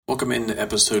Welcome into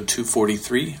episode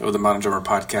 243 of the Modern Drummer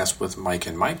Podcast with Mike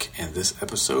and Mike, and this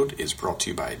episode is brought to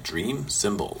you by Dream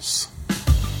Cymbals.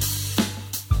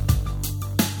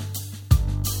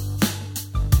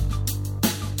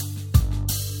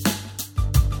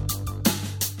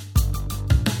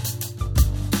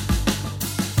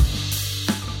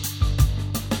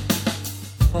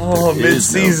 Oh,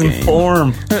 mid-season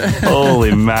form.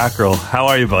 Holy mackerel. How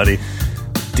are you, buddy?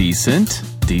 Decent.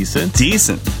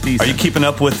 Are you keeping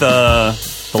up with The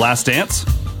Last Dance?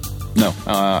 No.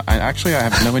 I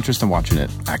have no interest in watching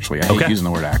it. Actually, I hate using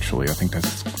the word actually. I think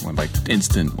that's like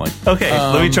instant. Like, okay,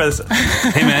 let me try this.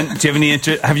 Hey, man, do you have any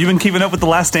interest? Have you been keeping up with The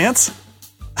Last Dance?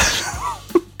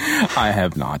 I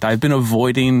have not. I've been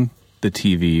avoiding the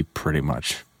TV pretty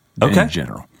much in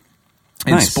general.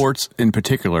 In sports in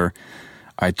particular,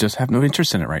 I just have no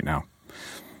interest in it right now.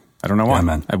 I don't know why. Yeah,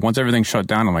 man. Once everything's shut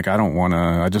down, I'm like, I don't want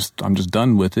to. I'm just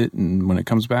done with it. And when it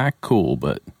comes back, cool.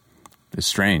 But it's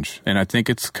strange, and I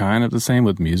think it's kind of the same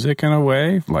with music in a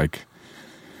way. Like,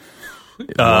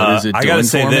 what is it doing I gotta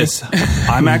say for me? this.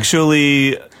 I'm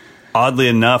actually, oddly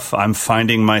enough, I'm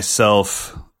finding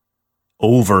myself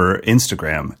over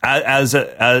Instagram as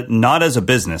not as a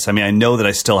business. I mean, I know that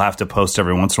I still have to post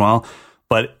every once in a while.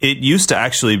 But it used to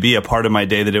actually be a part of my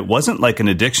day that it wasn't like an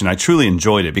addiction. I truly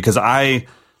enjoyed it because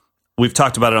we've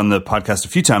talked about it on the podcast a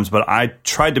few times, but I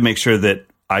tried to make sure that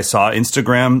I saw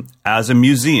Instagram as a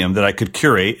museum that I could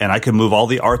curate and I could move all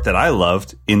the art that I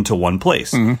loved into one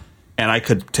place. Mm-hmm. And I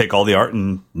could take all the art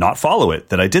and not follow it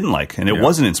that I didn't like. And it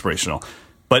wasn't inspirational.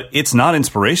 But it's not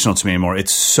inspirational to me anymore.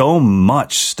 It's so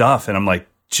much stuff. And I'm like,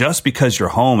 just because you're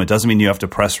home, it doesn't mean you have to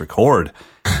press record.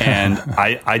 And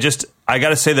I got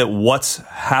to say that what's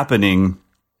happening,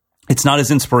 it's not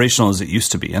as inspirational as it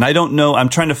used to be. And I don't know, I'm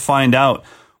trying to find out,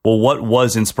 well, what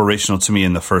was inspirational to me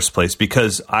in the first place?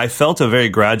 Because I felt a very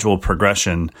gradual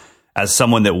progression as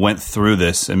someone that went through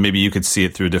this, and maybe you could see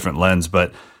it through a different lens,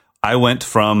 but I went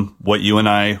from what you and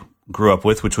I grew up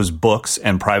with, which was books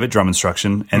and private drum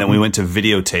instruction, and then we went to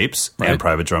videotapes and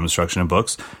private drum instruction and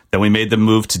books. Then we made the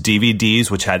move to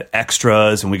DVDs, which had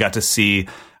extras, and we got to see,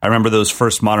 I remember those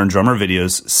first Modern Drummer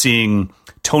videos, seeing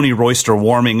Tony Royster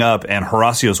warming up and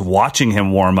Horacio's watching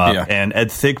him warm up and Ed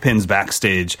Thigpen's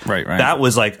backstage. Right. That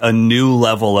was like a new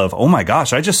level of, oh my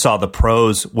gosh, I just saw the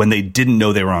pros when they didn't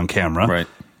know they were on camera. Right.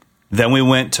 Then we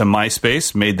went to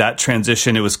MySpace, made that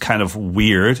transition. It was kind of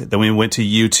weird. Then we went to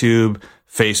YouTube,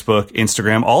 Facebook,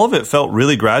 Instagram. All of it felt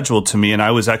really gradual to me, and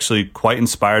I was actually quite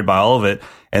inspired by all of it.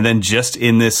 And then just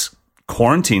in this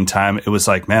quarantine time, it was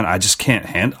like, man, I just can't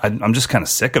handle. I'm just kind of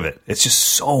sick of it. It's just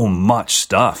so much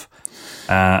stuff.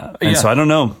 So I don't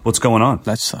know what's going on.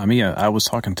 I was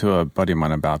talking to a buddy of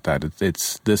mine about that.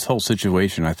 It's this whole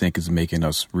situation, I think, is making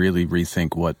us really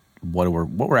rethink what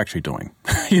we're actually doing.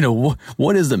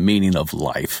 What is the meaning of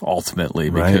life ultimately?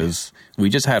 Because we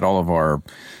just had all of our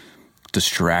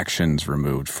distractions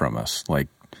removed from us. Like,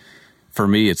 for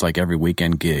me, it's like every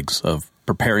weekend gigs of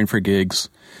preparing for gigs.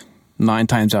 9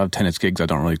 times out of 10, it's gigs I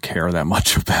don't really care that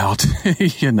much about.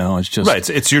 It's just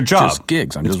It's your job. Just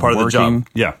gigs. I'm it's just part working, of the job.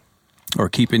 Yeah. Or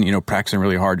keeping, practicing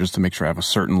really hard just to make sure I have a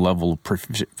certain level of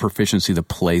proficiency to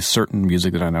play certain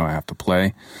music that I know I have to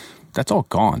play. That's all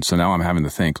gone. So now I'm having to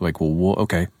think, like, well,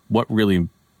 okay, what really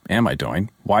am I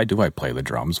doing? Why do I play the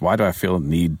drums? Why do I feel a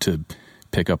need to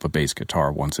pick up a bass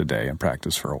guitar once a day and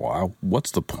practice for a while?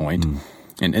 What's the point?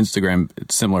 And Instagram,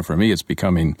 it's similar for me. It's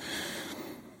becoming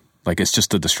like it's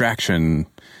just a distraction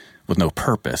with no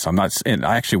purpose. I just did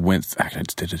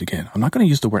it again. I'm not going to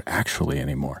use the word actually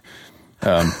anymore.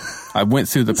 I went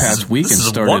through the past week and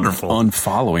started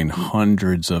unfollowing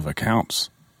hundreds of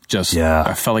accounts.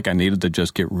 I felt like I needed to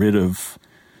just get rid of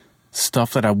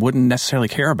stuff that I wouldn't necessarily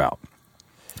care about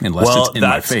unless it's in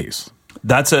my face.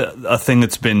 That's a thing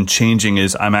that's been changing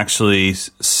is I'm actually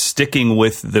sticking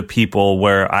with the people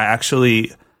where I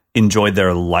actually enjoyed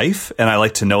their life and I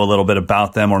like to know a little bit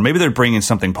about them, or maybe they're bringing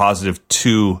something positive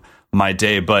to my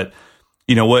day. But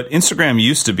what Instagram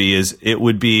used to be is it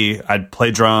would be, I'd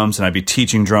play drums and I'd be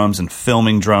teaching drums and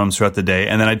filming drums throughout the day.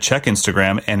 And then I'd check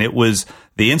Instagram and it was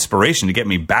the inspiration to get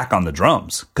me back on the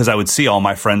drums because I would see all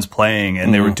my friends playing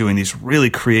and they were doing these really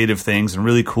creative things and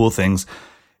really cool things.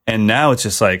 And now it's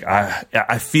just like,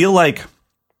 I feel like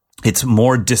it's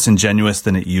more disingenuous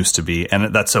than it used to be.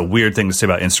 And that's a weird thing to say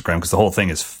about Instagram because the whole thing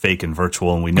is fake and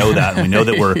virtual. And we know that. And we know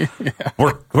that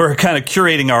we're kind of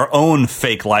curating our own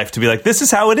fake life to be like, this is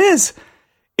how it is.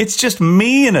 It's just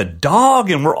me and a dog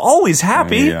and we're always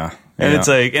happy. And it's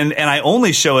like, and I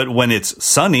only show it when it's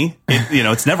sunny.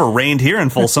 It's never rained here in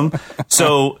Folsom.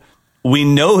 So we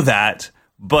know that,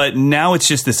 But now it's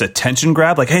just this attention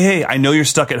grab. Like, hey, I know you're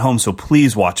stuck at home, so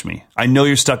please watch me. I know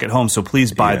you're stuck at home, so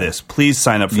please buy this. Please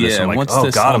sign up for this. I'm like, once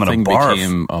this whole thing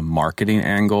became a marketing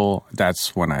angle,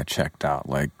 that's when I checked out.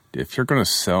 Like, if you're going to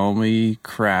sell me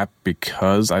crap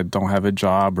because I don't have a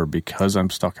job or because I'm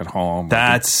stuck at home.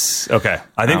 That's okay.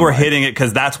 I think we're hitting it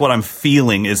because that's what I'm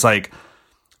feeling is like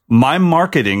my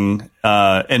marketing,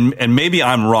 and maybe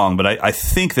I'm wrong, but I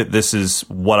think that this is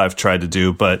what I've tried to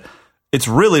do, but it's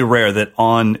really rare that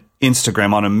on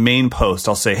Instagram, on a main post,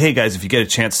 I'll say, hey guys, if you get a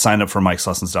chance, sign up for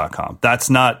Mike'sLessons.com. That's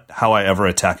not how I ever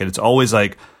attack it. It's always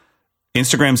like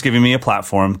Instagram's giving me a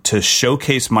platform to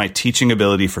showcase my teaching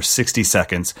ability for 60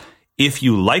 seconds. If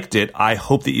you liked it, I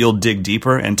hope that you'll dig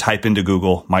deeper and type into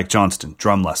Google Mike Johnston,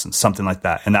 drum lessons, something like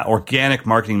that. And that organic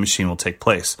marketing machine will take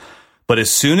place. But as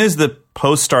soon as the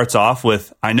post starts off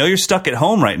with, I know you're stuck at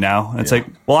home right now. And it's like,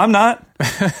 well, I'm not.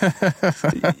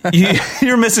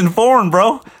 You're misinformed,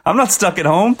 bro. I'm not stuck at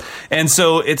home. And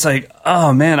so it's like,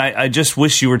 oh, man, I just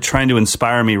wish you were trying to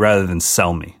inspire me rather than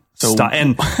sell me. So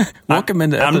and welcome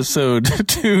into episode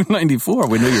 294.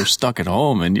 We know you're stuck at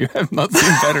home and you have nothing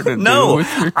better to do. No,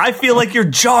 I feel like you're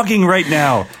jogging right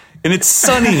now. And it's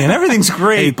sunny and everything's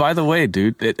great. Hey, by the way,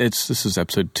 dude, this is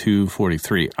episode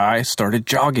 243. I started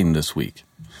jogging this week.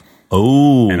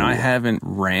 Oh. And I haven't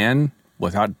ran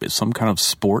without some kind of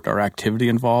sport or activity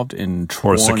involved in 25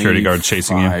 or a security guard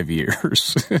chasing you.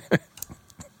 years.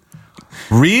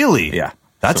 Really? Yeah.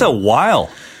 That's a while.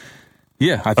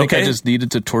 Yeah, I think I just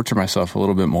needed to torture myself a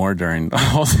little bit more during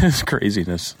all this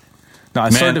craziness. No, I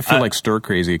started to feel like stir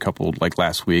crazy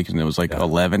last week, and it was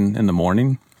 11 in the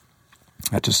morning.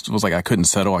 I just was like, I couldn't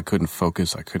settle. I couldn't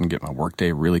focus. I couldn't get my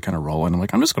workday really kind of rolling. I'm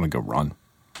like, I'm just going to go run.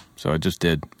 So I just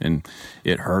did, and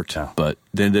it hurt, but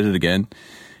then did it again.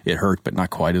 It hurt, but not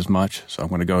quite as much. So I'm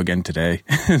going to go again today.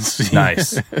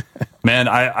 Nice. Man,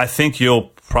 I think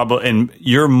you'll probably, and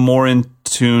you're more in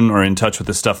tune or in touch with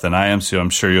this stuff than I am, so I'm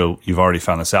sure you've already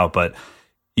found this out, but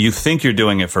you think you're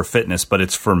doing it for fitness, but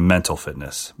it's for mental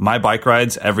fitness. My bike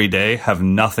rides every day have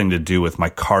nothing to do with my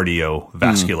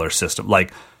cardiovascular system.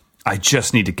 Like, I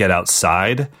just need to get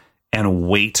outside and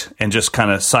wait and just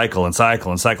kind of cycle and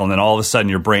cycle and cycle. And then all of a sudden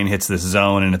your brain hits this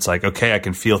zone and it's like, okay, I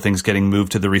can feel things getting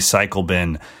moved to the recycle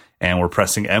bin and we're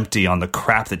pressing empty on the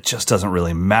crap that just doesn't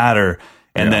really matter.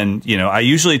 And then, I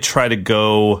usually try to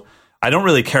go, I don't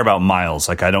really care about miles.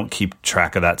 Like, I don't keep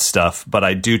track of that stuff, but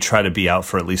I do try to be out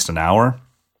for at least an hour.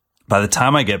 By the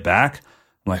time I get back,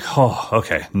 I'm like, oh,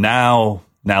 okay, now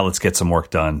let's get some work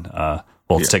done.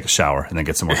 Let's take a shower and then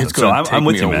get some work done. It's going to take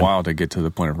me a while to get to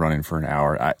the point of running for an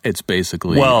hour. It's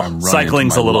basically, I'm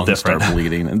cycling's a little different. Start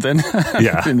bleeding, and then and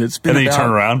then you turn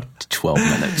around 12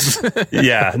 minutes.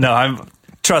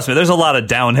 Trust me, there's a lot of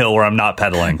downhill where I'm not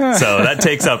pedaling. So that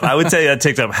takes up, I would say that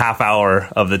takes up half hour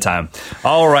of the time.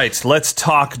 All right, let's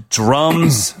talk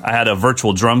drums. I had a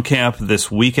virtual drum camp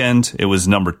this weekend. It was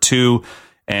number 2.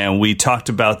 And we talked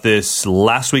about this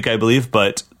last week, I believe.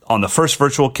 But on the first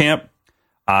virtual camp,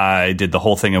 I did the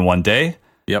whole thing in one day.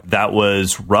 Yep. That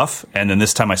was rough. And then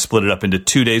this time I split it up into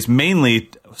 2 days, mainly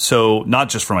so not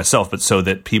just for myself, but so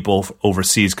that people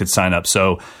overseas could sign up.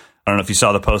 So I don't know if you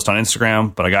saw the post on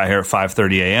Instagram, but I got here at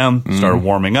 5:30 a.m., started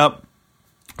warming up,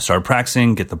 started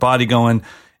practicing, get the body going.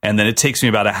 And then it takes me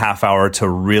about a half hour to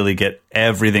really get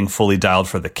everything fully dialed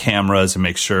for the cameras and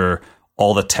make sure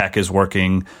all the tech is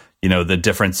working. The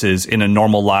difference is in a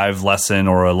normal live lesson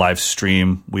or a live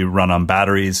stream, we run on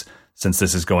batteries. Since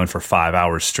this is going for 5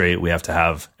 hours straight, we have to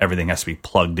have, everything has to be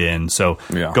plugged in. So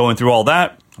going through all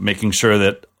that, making sure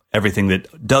that everything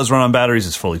that does run on batteries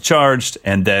is fully charged.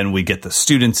 And then we get the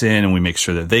students in and we make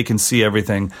sure that they can see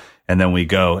everything. And then we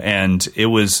go. And it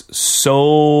was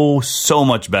so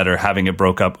much better having it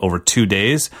broke up over 2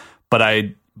 days.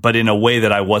 But in a way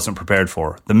that I wasn't prepared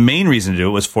for. The main reason to do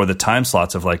it was for the time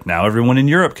slots of now everyone in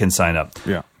Europe can sign up.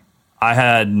 Yeah. I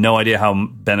had no idea how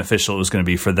beneficial it was going to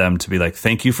be for them to be like,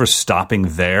 thank you for stopping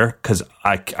there because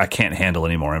I can't handle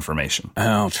any more information.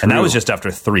 Oh, true. And that was just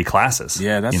after 3 classes.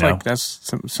 Yeah, that's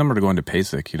similar to going to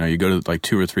PASIC. You go to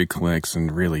 2 or 3 clinics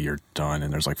and really you're done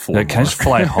and there's 4 more. Can I just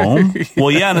fly home?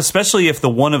 Well, yeah, and especially if the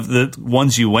one of the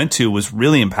ones you went to was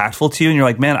really impactful to you and you're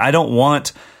like, man, I don't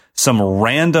want some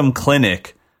random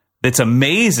clinic that's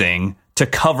amazing to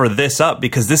cover this up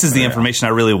because this is the information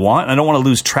I really want. And I don't want to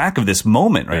lose track of this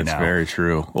moment right now. That's very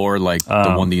true. Or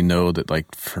the one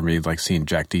that for me, seeing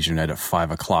Jack DeJohnette at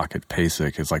 5 o'clock at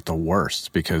PASIC is the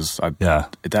worst because at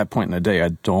that point in the day, I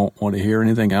don't want to hear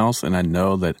anything else. And I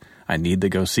know that I need to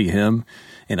go see him.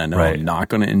 And I know I'm not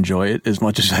going to enjoy it as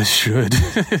much as I should.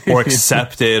 Or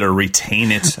accept it or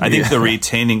retain it. I think the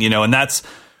retaining, and that's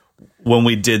when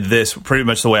we did this, pretty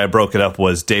much the way I broke it up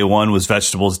was day 1 was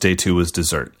vegetables, day 2 was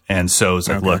dessert. And so it's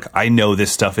like, look, I know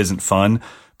this stuff isn't fun,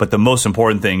 but the most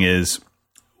important thing is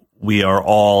we are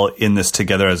all in this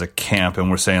together as a camp,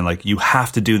 and we're saying, like, you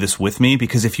have to do this with me,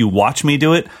 because if you watch me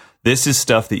do it, this is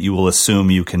stuff that you will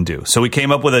assume you can do. So we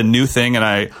came up with a new thing,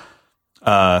 and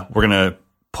we're going to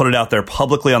put it out there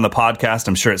publicly on the podcast.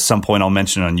 I'm sure at some point I'll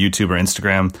mention it on YouTube or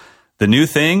Instagram. The new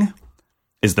thing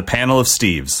is the panel of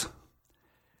Steves.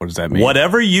 What does that mean?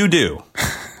 Whatever you do,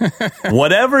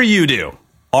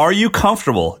 are you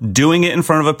comfortable doing it in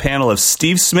front of a panel of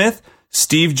Steve Smith,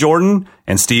 Steve Jordan,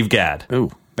 and Steve Gadd?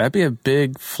 Ooh, that'd be a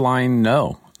big flying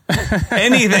no.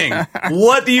 Anything.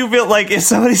 What do you feel like if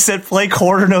somebody said play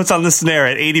quarter notes on the snare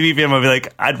at 80 BPM? I'd be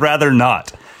like, I'd rather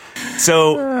not.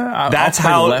 So that's I'll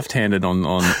play how left-handed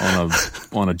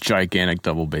on a gigantic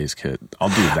double bass kit. I'll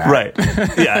do that. Right.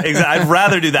 Yeah, exactly. I'd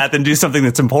rather do that than do something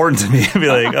that's important to me and be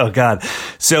like, oh God.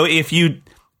 So if you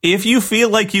feel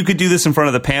like you could do this in front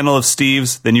of the panel of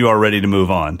Steves, then you are ready to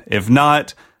move on. If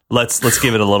not, let's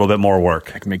give it a little bit more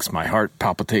work. That makes my heart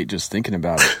palpitate just thinking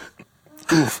about it.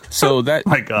 Oof. So that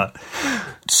my God,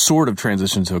 sort of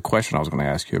transitions to a question I was going to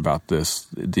ask you about this.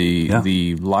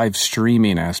 The live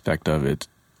streaming aspect of it.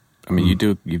 I mean,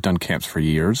 you've done camps for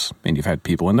years, and you've had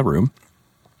people in the room,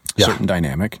 certain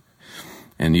dynamic,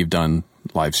 and you've done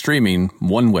live streaming,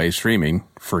 one-way streaming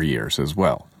for years as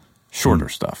well, shorter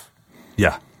stuff.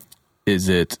 Yeah. Was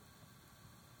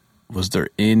there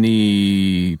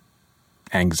any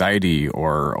anxiety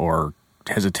or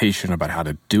hesitation about how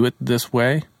to do it this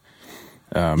way?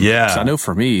 'Cause I know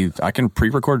for me, I can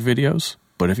pre-record videos,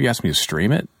 but if you ask me to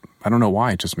stream it, I don't know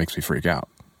why, it just makes me freak out.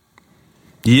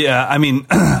 Yeah, I mean,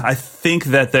 I think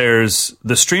that there's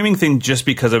the streaming thing just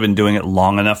because I've been doing it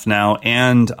long enough now,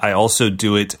 and I also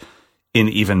do it in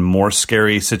even more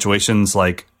scary situations.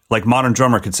 Like Modern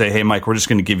Drummer could say, hey, Mike, we're just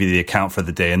going to give you the account for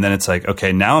the day. And then it's like,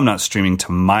 okay, now I'm not streaming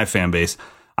to my fan base.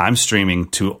 I'm streaming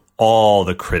to all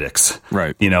the critics.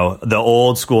 Right. You know, the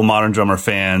old school Modern Drummer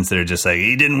fans that are just like,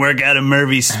 he didn't work out a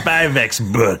Murphy Spivak's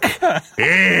book.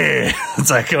 Yeah. It's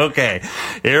like, okay,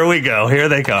 here we go. Here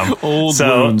they come. Old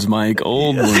wounds, Mike.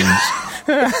 Old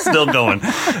wounds. Still going.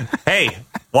 Hey,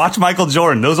 watch Michael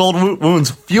Jordan. Those old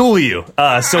wounds fuel you.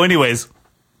 So anyways,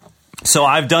 so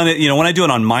I've done it, you know, when I do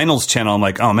it on Meinl's channel, I'm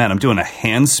like, oh man, I'm doing a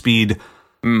hand speed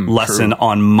lesson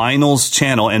on Meinl's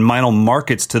channel, and Meinl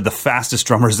markets to the fastest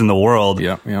drummers in the world.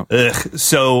 Yeah.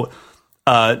 So,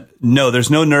 no,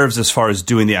 there's no nerves as far as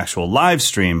doing the actual live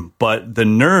stream, but the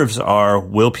nerves are,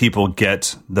 will people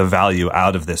get the value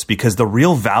out of this? Because the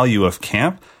real value of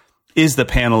camp is the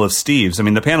panel of Steves. I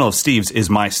mean, the panel of Steves is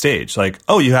my stage. Like,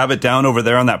 oh, you have it down over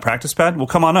there on that practice pad? Well,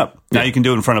 come on up. Now you can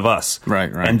do it in front of us.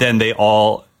 Right. And then they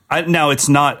all... now, it's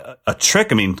not a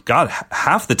trick. I mean, God,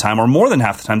 half the time or more than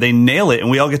half the time, they nail it, and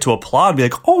we all get to applaud, be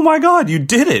like, oh my God, you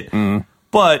did it.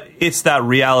 But it's that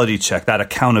reality check, that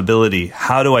accountability.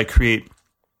 How do I create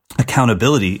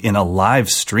accountability in a live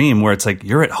stream where it's like,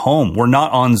 you're at home. We're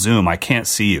not on Zoom. I can't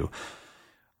see you.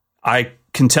 I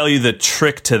can tell you the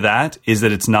trick to that is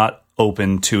that it's not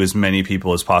open to as many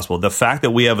people as possible. The fact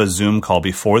that we have a Zoom call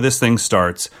before this thing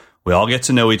starts, we all get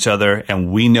to know each other,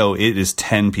 and we know it is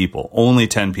 10 people, only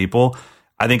 10 people.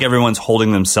 I think everyone's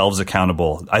holding themselves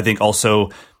accountable. I think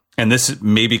also, and this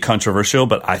may be controversial,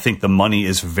 but I think the money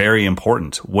is very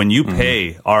important. When you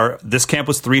pay, this camp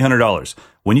was $300.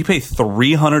 When you pay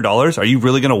 $300, are you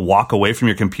really going to walk away from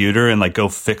your computer and like go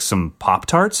fix some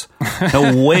Pop-Tarts?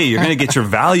 No way. You're going to get your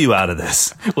value out of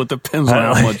this. Well, it depends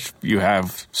on how much you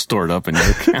have stored up in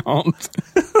your account.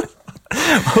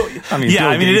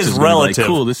 It is relative. Like,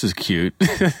 cool, this is cute.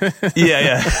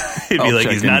 Yeah. He'd be like,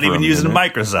 he's not even using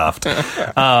Microsoft.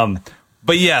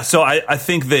 But yeah, so I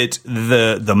think that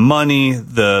the money,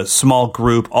 the small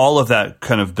group, all of that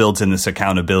kind of builds in this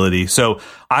accountability. So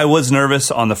I was nervous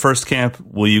on the first camp.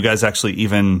 Will you guys actually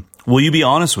will you be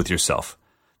honest with yourself?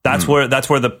 That's where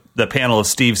the panel of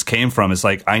Steves came from. Is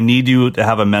like, I need you to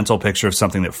have a mental picture of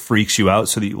something that freaks you out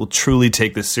so that you will truly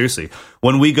take this seriously.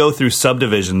 When we go through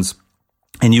subdivisions,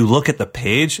 and you look at the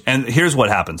page, and here's what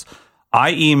happens.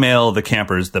 I email the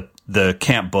campers the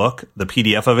camp book, the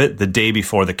PDF of it, the day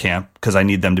before the camp, because I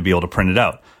need them to be able to print it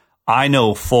out. I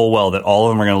know full well that all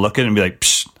of them are going to look at it and be like,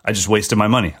 psh, I just wasted my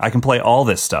money. I can play all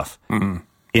this stuff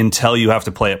until you have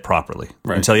to play it properly,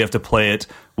 until you have to play it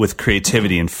with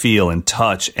creativity and feel and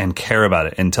touch and care about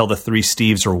it, until the 3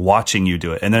 Steves are watching you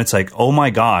do it. And then it's like, oh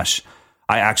my gosh,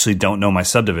 I actually don't know my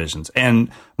subdivisions. And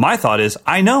my thought is,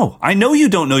 I know you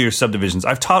don't know your subdivisions.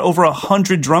 I've taught over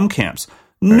 100 drum camps.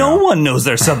 No one knows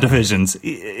their subdivisions,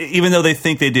 even though they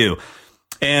think they do.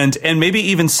 And maybe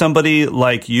even somebody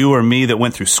like you or me that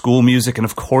went through school music, and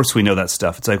of course we know that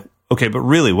stuff. It's like, okay, but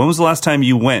really, when was the last time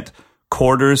you went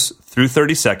quarters through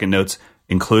 30-second notes,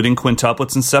 including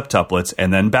quintuplets and septuplets,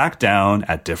 and then back down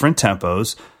at different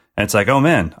tempos? And it's like, oh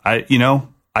man, I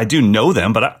do know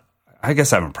them, but I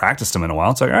guess I haven't practiced them in a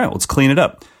while. It's like, all right, let's clean it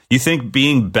up. You think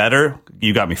being better,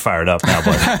 you got me fired up now,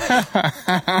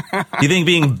 buddy. You think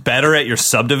being better at your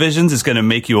subdivisions is going to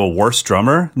make you a worse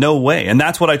drummer? No way. And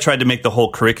that's what I tried to make the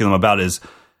whole curriculum about is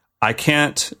I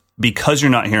can't, because you're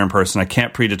not here in person, I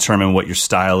can't predetermine what your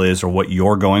style is or what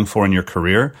you're going for in your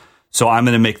career. So I'm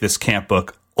going to make this camp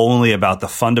book only about the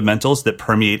fundamentals that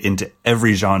permeate into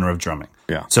every genre of drumming.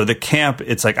 Yeah. So the camp,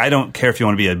 it's like, I don't care if you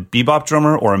want to be a bebop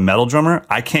drummer or a metal drummer.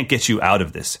 I can't get you out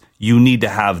of this. You need to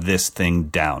have this thing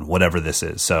down, whatever this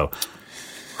is. So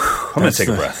I'm going to take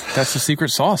a breath. That's the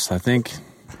secret sauce. I think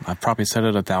I've probably said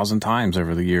it 1,000 times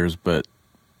over the years, but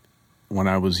when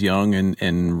I was young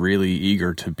and really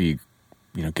eager to be,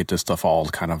 get this stuff all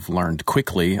kind of learned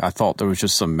quickly, I thought there was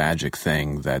just some magic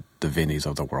thing that the Vinnies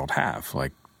of the world have.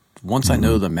 Like, once I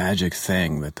know the magic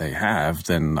thing that they have,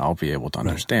 then I'll be able to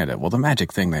understand it. Well, the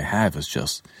magic thing they have is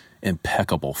just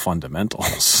impeccable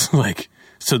fundamentals. Like,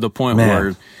 to the point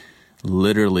where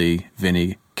literally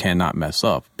Vinny cannot mess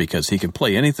up because he can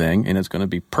play anything and it's going to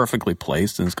be perfectly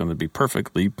placed and it's going to be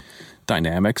perfectly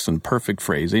dynamics and perfect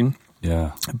phrasing.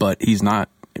 Yeah. But he's not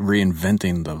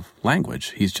reinventing the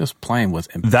language. He's just playing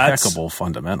with impeccable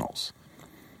fundamentals.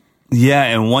 Yeah,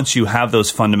 and once you have those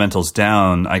fundamentals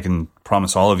down, I can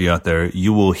promise all of you out there,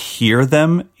 you will hear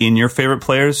them in your favorite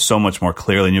players so much more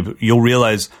clearly. And you'll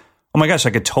realize, oh my gosh,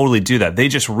 I could totally do that. They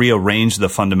just rearranged the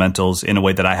fundamentals in a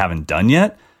way that I haven't done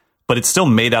yet, but it's still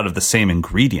made out of the same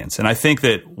ingredients. And I think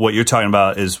that what you're talking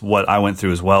about is what I went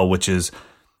through as well, which is,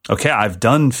 okay, I've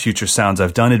done future sounds.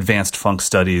 I've done advanced funk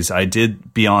studies. I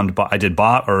did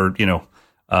bop, or,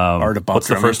 Art of Bop what's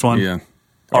drumming? The first one? Yeah.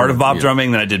 Art of Bop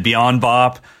drumming. Then I did Beyond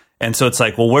Bop. And so it's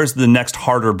like, well, where's the next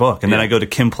harder book? And then I go to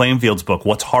Kim Plainfield's book.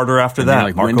 What's harder after that?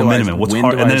 Like, Marco Miniman. What's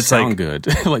hard? And then it's like, good.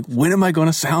 Like, when am I going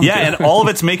to sound good? Yeah, and all of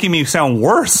it's making me sound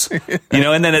worse.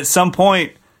 And then at some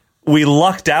point, we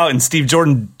lucked out and Steve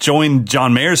Jordan joined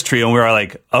John Mayer's trio. And we were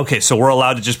like, okay, so we're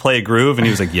allowed to just play a groove? And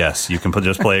he was like, yes, you can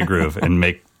just play a groove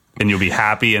and you'll be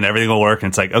happy and everything will work.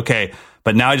 And it's like, okay.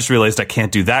 But now I just realized I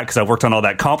can't do that because I worked on all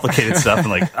that complicated stuff.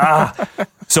 And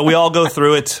So we all go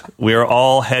through it. We are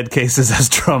all head cases as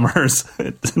drummers.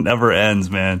 It never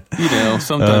ends, man.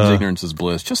 Sometimes ignorance is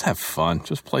bliss. Just have fun.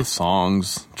 Just play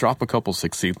songs. Drop a couple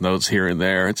 16th notes here and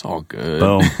there. It's all good.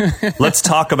 Boom. Let's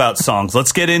talk about songs.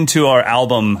 Let's get into our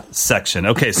album section.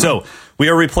 Okay, so we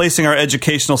are replacing our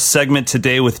educational segment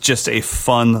today with just a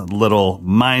fun little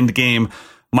mind game.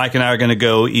 Mike and I are going to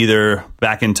go either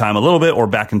back in time a little bit or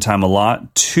back in time a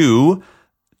lot to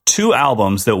two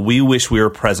albums that we wish we were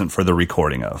present for the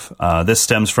recording of. This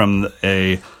stems from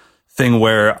a thing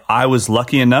where I was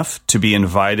lucky enough to be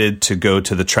invited to go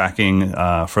to the tracking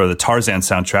for the Tarzan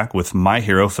soundtrack with my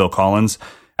hero, Phil Collins.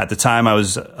 At the time, I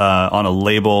was on a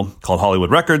label called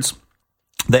Hollywood Records.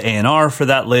 The A&R for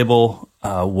that label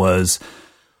was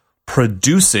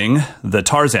producing the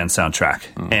Tarzan soundtrack.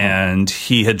 Mm-hmm. And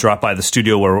he had dropped by the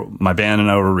studio where my band and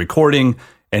I were recording,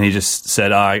 and he just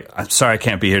said, I'm sorry I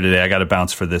can't be here today. I got to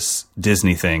bounce for this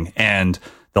Disney thing. And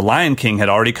The Lion King had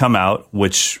already come out,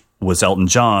 which was Elton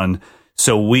John.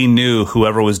 So we knew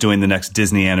whoever was doing the next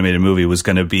Disney animated movie was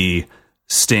going to be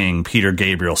Sting, Peter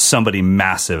Gabriel, somebody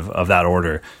massive of that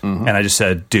order. Mm-hmm. And I just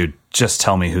said, dude, just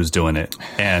tell me who's doing it.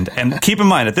 And keep in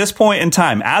mind, at this point in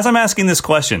time, as I'm asking this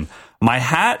question, my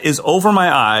hat is over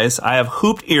my eyes. I have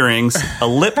hooped earrings, a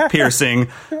lip piercing,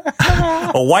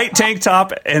 a white tank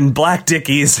top, and black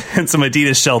Dickies, and some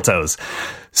Adidas shell toes.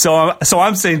 So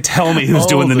I'm saying, tell me who's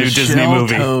doing the new Disney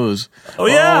movie. Toes. Oh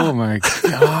yeah! Oh my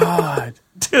god,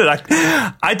 dude!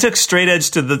 I took straight edge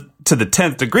to the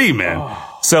 10th degree, man.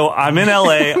 Oh. So I'm in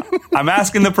LA. I'm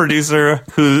asking the producer,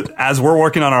 who, as we're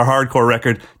working on our hardcore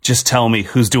record, just tell me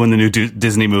who's doing the new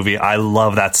Disney movie. I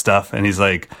love that stuff, and he's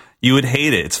like, you would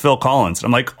hate it. It's Phil Collins.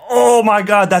 I'm like, oh my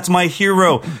God, that's my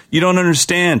hero. You don't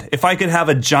understand. If I could have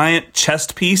a giant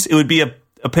chest piece, it would be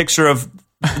a picture of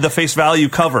the Face Value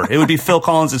cover. It would be Phil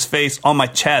Collins' face on my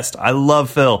chest. I love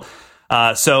Phil.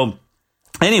 So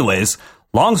anyways,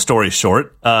 long story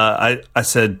short, I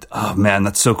said, oh man,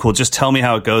 that's so cool. Just tell me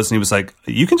how it goes. And he was like,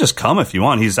 you can just come if you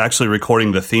want. He's actually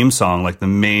recording the theme song, like the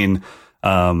main,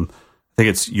 I think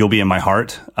it's You'll Be in My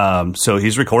Heart. So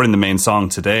he's recording the main song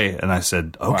today. And I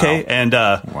said, okay. Wow. And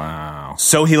wow.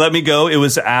 So he let me go. It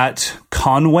was at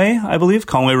Conway, I believe,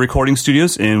 Conway Recording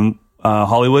Studios in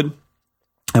Hollywood.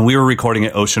 And we were recording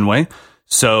at Ocean Way.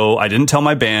 So I didn't tell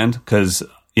my band because,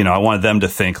 I wanted them to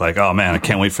think like, oh man, I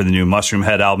can't wait for the new Mushroom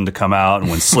Head album to come out. And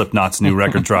when Slipknot's new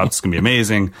record drops, it's going to be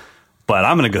amazing. But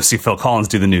I'm going to go see Phil Collins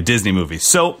do the new Disney movie.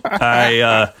 So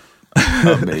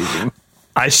Amazing.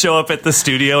 I show up at the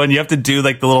studio and you have to do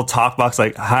like the little talk box,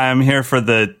 like, hi, I'm here for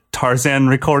the Tarzan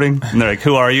recording. And they're like,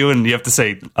 who are you? And you have to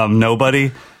say,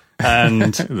 nobody.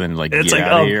 And then like, it's get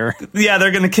like, out of here. Yeah,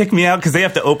 they're going to kick me out because they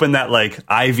have to open that like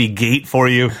ivy gate for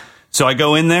you. So I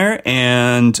go in there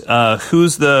and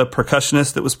who's the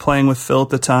percussionist that was playing with Phil at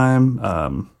the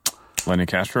time? Lenny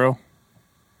Castro?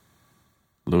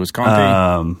 Luis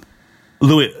Conte?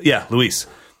 Luis.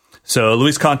 So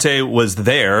Luis Conte was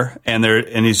there, and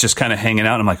he's just kind of hanging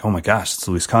out. And I'm like, oh my gosh, it's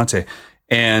Luis Conte.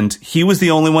 And he was the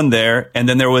only one there. And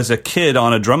then there was a kid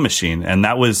on a drum machine, and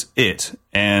that was it.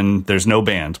 And there's no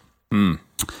band.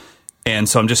 And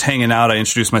so I'm just hanging out. I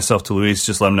introduced myself to Luis,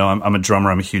 just let him know I'm a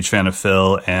drummer. I'm a huge fan of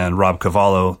Phil. And Rob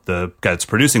Cavallo, the guy that's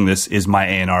producing this, is my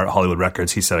A&R at Hollywood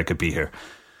Records. He said I could be here.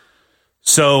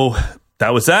 So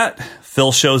that was that.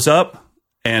 Phil shows up.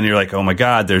 And you're like, oh my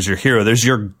God, there's your hero. There's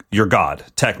your God,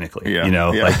 technically. Yeah,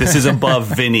 Like this is above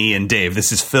Vinny and Dave.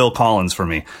 This is Phil Collins for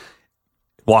me.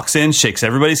 Walks in, shakes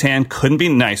everybody's hand. Couldn't be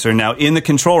nicer. Now in the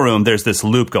control room, there's this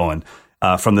loop going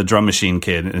from the drum machine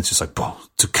kid. And it's just like, boom,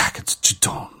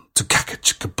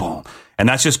 boom. And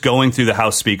that's just going through the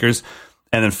house speakers.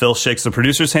 And then Phil shakes the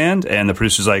producer's hand. And the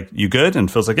producer's like, you good? And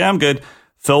Phil's like, yeah, I'm good.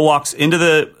 Phil walks into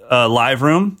the live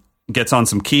room, gets on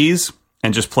some keys,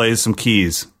 and just plays some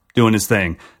keys. Doing his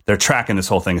thing. They're tracking this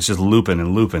whole thing. It's just looping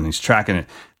and looping. He's tracking it.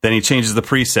 Then he changes the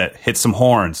preset, hits some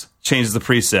horns, changes the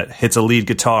preset, hits a lead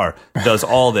guitar, does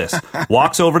all this.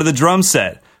 Walks over to the drum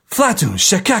set. Flatoon,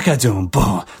 shakakadoon,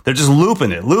 boom. They're just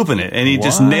looping it. And he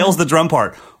just nails the drum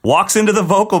part. Walks into the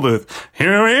vocal booth.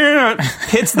 Here,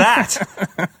 hits that.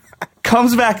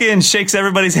 Comes back in, shakes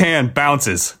everybody's hand,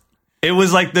 bounces. It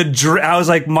was like I was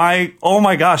like, oh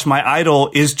my gosh, my idol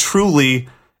is truly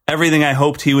everything I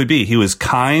hoped he would be. He was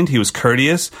kind. He was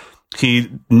courteous. He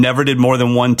never did more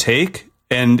than one take.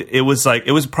 And it was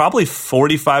probably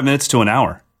 45 minutes to an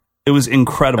hour. It was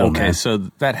incredible, okay, man. so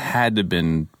that had to have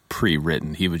been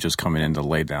pre-written. He was just coming in to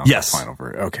lay down the final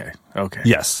version. Okay.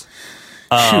 Yes.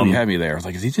 Shoot, you had me there.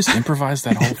 Like, did he just improvise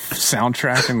that whole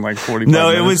soundtrack in like 45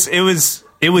 minutes? No,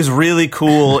 it was really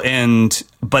cool.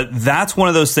 But that's one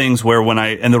of those things where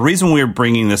and the reason we were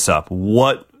bringing this up,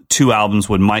 what 2 albums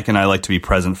would Mike and I like to be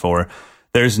present for?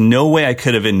 There's no way I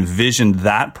could have envisioned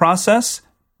that process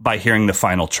by hearing the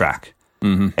final track.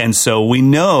 Mm-hmm. And so we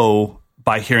know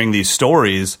by hearing these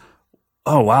stories,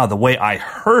 oh wow, the way I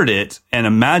heard it and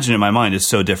imagined in my mind is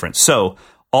so different. So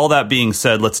all that being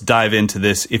said, let's dive into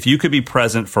this. If you could be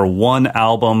present for one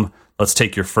album, let's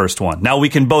take your first one. Now we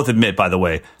can both admit, by the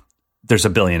way, there's a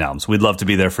billion albums. We'd love to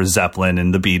be there for Zeppelin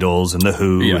and the Beatles and the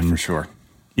Who. Yeah, and, for sure.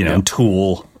 And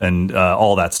Tool and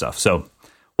all that stuff. So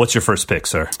what's your first pick,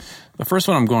 sir? The first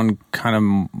one I'm going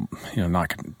kind of,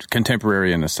 not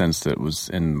contemporary in the sense that it was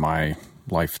in my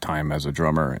lifetime as a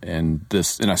drummer. And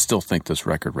I still think this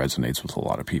record resonates with a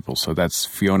lot of people. So that's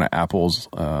Fiona Apple's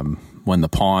When the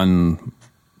Pawn, ...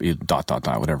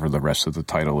 whatever the rest of the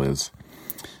title is.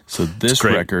 So this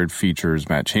record features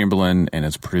Matt Chamberlain and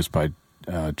it's produced by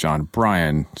John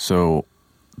Bryan. So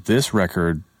this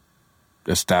record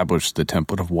established the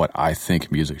template of what I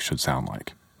think music should sound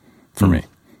like for me.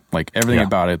 Like everything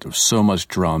about it, there was so much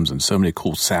drums and so many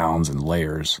cool sounds and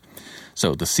layers.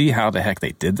 So to see how the heck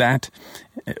they did that,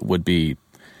 it would be,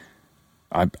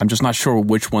 I'm just not sure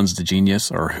which one's the genius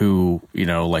or who,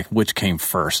 like which came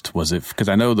first. Was it, because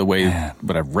I know the way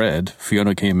what I've read,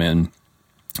 Fiona came in,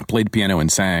 played piano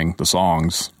and sang the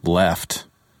songs, left,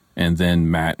 and then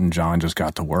Matt and John just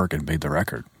got to work and made the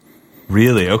record.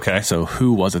 Really? Okay. So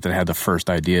who was it that had the first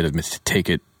idea to take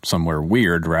it somewhere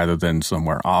weird rather than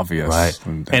somewhere obvious? Right.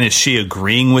 And is she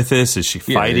agreeing with this? Is she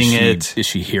fighting it? Is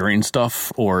she hearing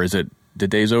stuff? Or is it the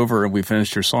day's over and we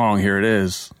finished your song, here it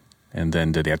is? And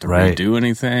then did they have to redo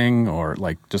anything? Or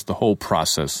like just the whole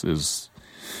process is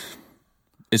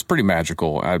pretty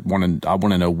magical. I want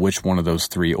to know which one of those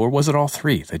 3, or was it all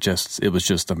 3? It was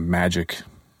just a magic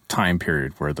time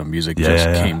period where the music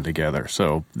came together.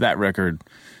 So that record,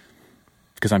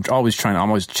 because I'm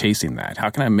always chasing that. How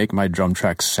can I make my drum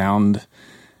track sound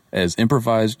as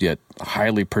improvised, yet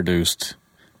highly produced,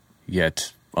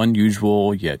 yet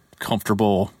unusual, yet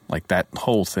comfortable? Like that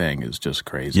whole thing is just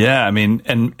crazy. Yeah, I mean,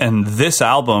 and this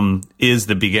album is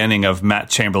the beginning of Matt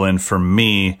Chamberlain for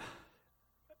me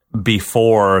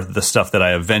before the stuff that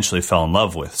I eventually fell in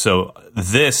love with. So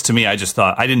this, to me, I just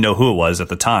thought, I didn't know who it was at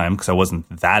the time because I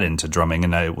wasn't that into drumming,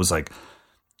 and I was like,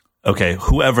 okay,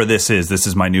 whoever this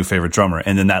is my new favorite drummer.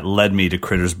 And then that led me to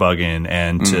Critters Buggin'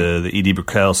 and to the Edie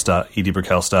Brickell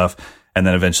stuff. and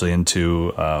then eventually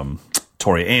into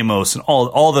Tori Amos and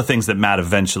all the things that Matt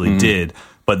eventually did.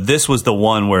 But this was the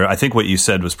one where I think what you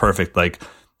said was perfect. Like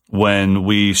when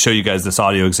we show you guys this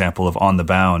audio example of On the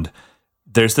Bound,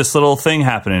 there's this little thing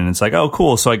happening. And it's like, oh,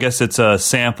 cool. So I guess it's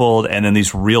sampled, and then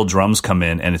these real drums come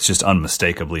in, and it's just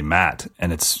unmistakably Matt,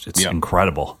 and it's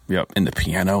incredible. Yep. And the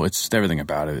piano, it's everything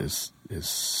about it is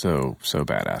so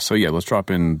badass. So yeah, let's drop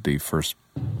in the first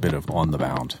bit of On the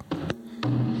Bound.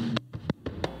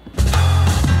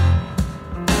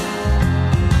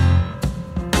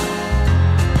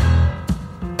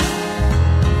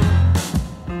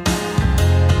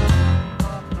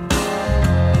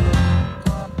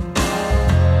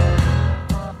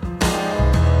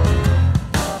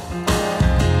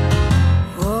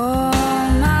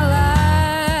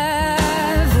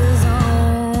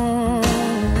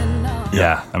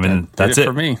 Yeah, I mean, that's it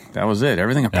for me. That was it.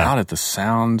 Everything about it, the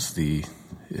sounds,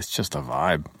 it's just a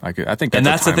vibe. I think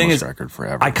that's a timeless record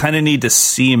forever. I kind of need to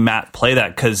see Matt play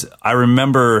that, because I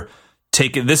remember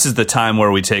this is the time where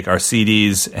we take our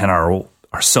CDs and our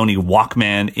Sony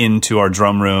Walkman into our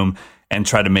drum room and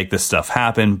try to make this stuff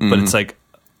happen. But it's like,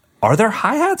 are there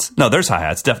hi-hats? No, there's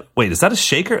hi-hats. Wait, is that a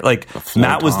shaker? Like,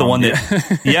 Matt was the one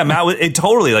that... Yeah, Matt was...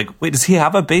 totally, like, wait, does he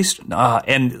have a bass?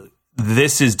 And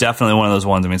this is definitely one of those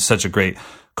ones. I mean, it's such a great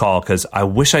call, because I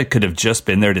wish I could have just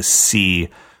been there to see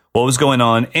what was going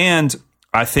on. And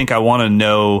I think I want to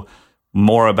know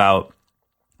more about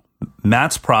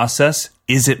Matt's process.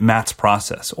 Is it Matt's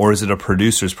process, or is it a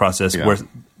producer's process? Yeah. Where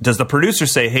does the producer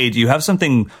say, hey, do you have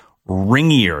something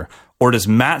ringier? Or does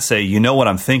Matt say, you know what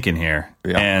I'm thinking here?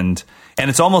 Yeah. And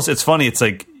it's funny. It's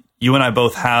like you and I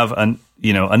both have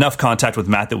enough contact with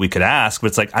Matt that we could ask, but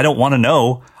it's like, I don't want to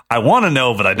know. I want to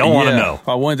know, but I don't want to know.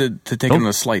 I wanted to take him on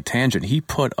a slight tangent. He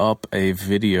put up a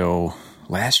video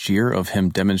last year of him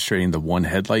demonstrating the one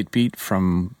headlight beat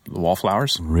from the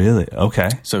Wallflowers. Really? Okay.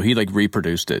 So he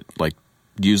reproduced it,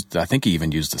 I think he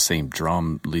even used the same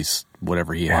drum, at least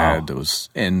whatever he had.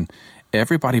 And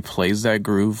everybody plays that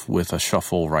groove with a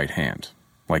shuffle right hand,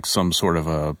 like some sort of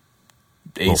a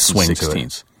eighths and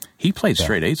sixteenths. He played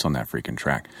straight eights on that freaking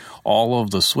track. All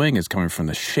of the swing is coming from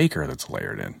the shaker that's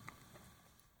layered in.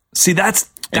 See, that's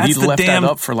he left that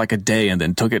up for like a day and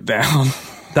then took it down.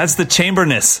 That's the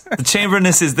chamberness. The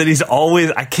chamberness is that he's always...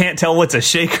 I can't tell what's a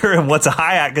shaker and what's a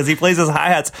hi-hat, because he plays his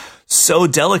hi-hats so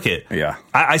delicate. Yeah.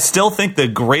 I still think the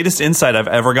greatest insight I've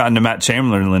ever gotten to Matt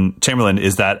Chamberlain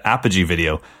is that Apogee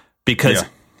video, because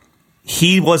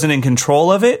he wasn't in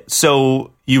control of it.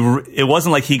 So it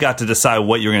wasn't like he got to decide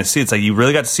what you were going to see. It's like you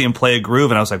really got to see him play a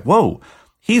groove. And I was like, whoa,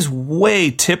 he's way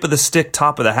tip of the stick,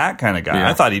 top of the hat kind of guy. Yeah.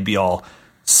 I thought he'd be all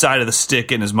side of the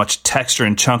stick and as much texture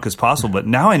and chunk as possible, but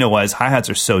now I know why his hi-hats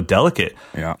are so delicate.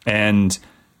 Yeah. And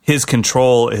his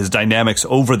control, his dynamics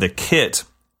over the kit,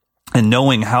 and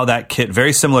knowing how that kit,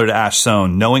 very similar to Ash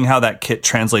Sohn, knowing how that kit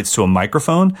translates to a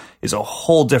microphone is a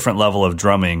whole different level of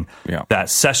drumming that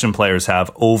session players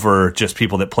have over just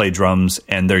people that play drums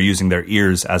and they're using their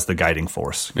ears as the guiding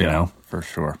force, you know? For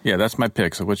sure. Yeah, that's my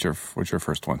pick. So what's your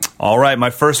first one? All right,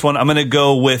 my first one, I'm going to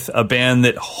go with a band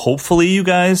that hopefully you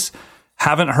guys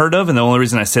haven't heard of, and the only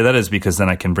reason I say that is because then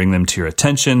I can bring them to your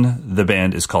attention. The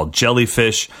band is called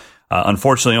Jellyfish.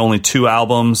 Unfortunately, only 2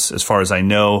 albums, as far as I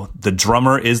know. The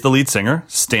drummer is the lead singer,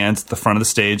 stands at the front of the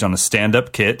stage on a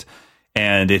stand-up kit,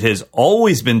 and it has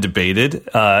always been debated.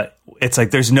 It's like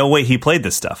there's no way he played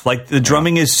this stuff. Like, the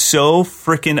drumming is so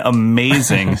freaking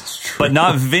amazing, but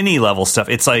not Vinny level stuff.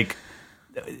 It's like,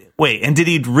 wait, and did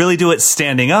he really do it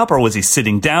standing up, or was he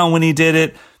sitting down when he did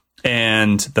it?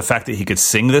 And the fact that he could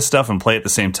sing this stuff and play at the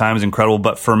same time is incredible.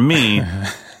 But for me,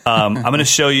 I'm going to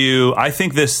show you, I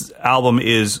think this album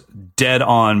is dead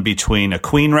on between a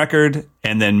Queen record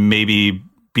and then maybe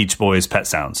Beach Boys' Pet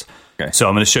Sounds. Okay. So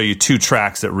I'm going to show you 2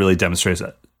 tracks that really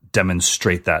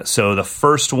demonstrate that. So the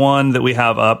first one that we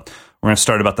have up, we're going to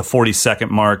start about the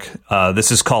 40-second mark.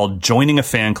 This is called Joining a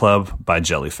Fan Club by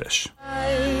Jellyfish.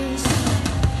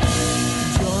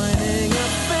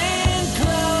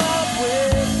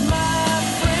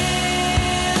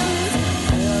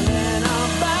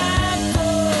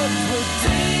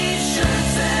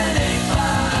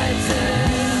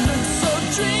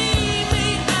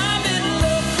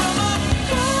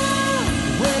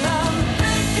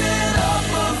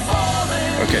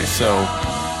 Okay, so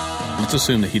let's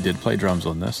assume that he did play drums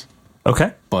on this.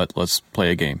 Okay. But let's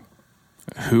play a game.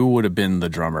 Who would have been the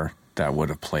drummer that would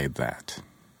have played that?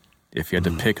 If you had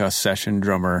to pick a session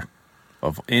drummer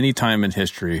of any time in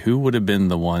history, who would have been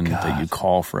the one that you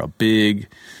call for a big,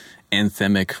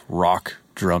 anthemic rock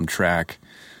drum track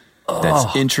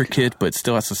that's intricate but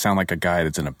still has to sound like a guy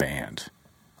that's in a band?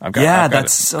 I've got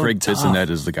that's so Greg tough. Bissonette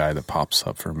is the guy that pops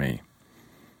up for me.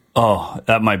 Oh,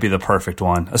 that might be the perfect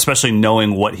one, especially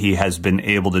knowing what he has been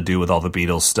able to do with all the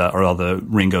Beatles stuff or all the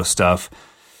Ringo stuff.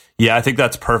 Yeah, I think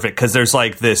that's perfect because there's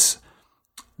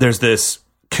this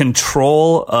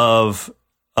control of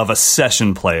a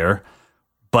session player,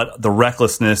 but the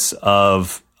recklessness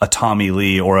of a Tommy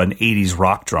Lee or an 80s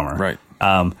rock drummer. Right.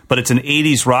 But it's an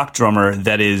 80s rock drummer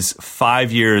that is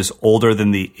 5 years older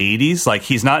than the 80s. Like,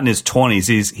 he's not in his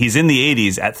 20s. He's in the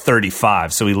 80s at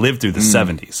 35, so he lived through the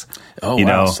 70s. Oh, you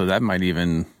wow. know? So that might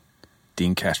even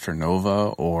Dean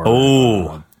Castronova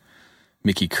or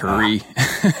Mickey Curry.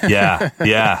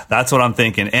 Yeah, that's what I'm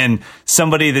thinking. And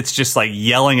somebody that's just like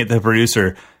yelling at the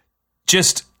producer,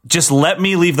 just let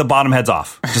me leave the bottom heads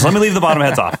off. Just let me leave the bottom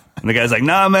heads off. And the guy's like,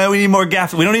 nah, man, we need more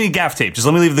gaff. We don't need gaff tape. Just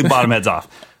let me leave the bottom heads off.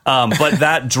 But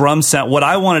that drum sound, what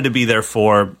I wanted to be there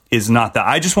for is not that.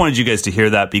 I just wanted you guys to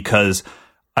hear that because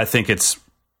I think it's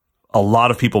a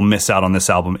lot of people miss out on this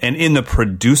album. And in the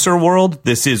producer world,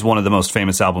 this is one of the most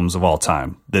famous albums of all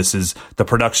time. The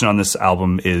production on this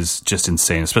album is just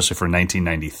insane, especially for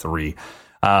 1993.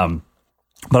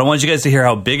 But I wanted you guys to hear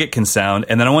how big it can sound.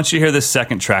 And then I want you to hear this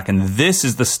second track. And this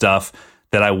is the stuff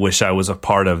that I wish I was a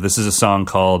part of. This is a song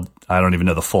called, I don't even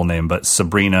know the full name, but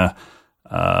Sabrina.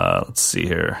 Let's see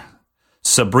here.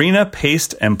 Sabrina,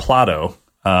 Paste, and Plato,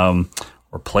 or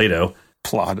Plato.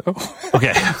 Plato.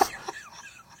 Okay.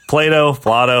 Plato.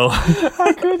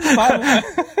 I couldn't find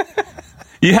it.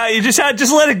 Yeah, you just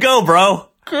let it go, bro.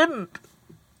 Couldn't.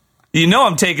 You know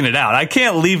I'm taking it out. I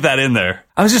can't leave that in there.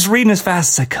 I was just reading as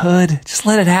fast as I could. Just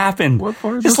let it happen. What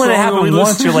part of just the let it song are happen we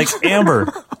once. listening? You're like Amber.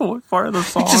 What part of the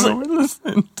song Just are we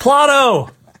listening?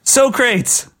 Plato.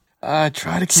 Socrates. I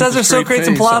try to keep Cesar a straight Socrates face.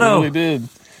 and Plato. I really did.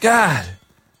 God.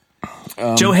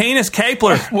 Johannes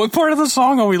Kepler. What part of the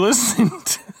song are we listening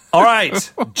to? All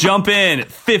right. Jump in.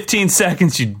 15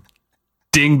 seconds, you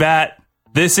dingbat.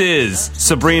 This is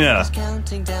Sabrina,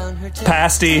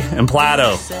 Pasty, and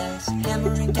Plato.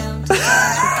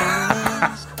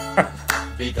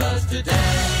 Because today,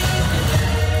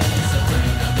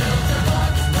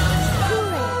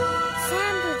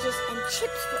 sandwiches and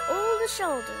chips for all the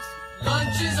shoulders.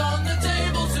 Lunch is on the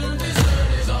table, soon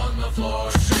dessert is on the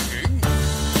floor. Singing.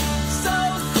 So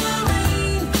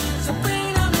serene,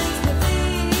 Sabrina makes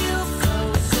me feel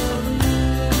so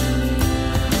serene.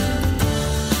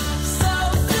 So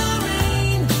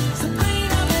serene,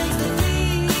 Sabrina makes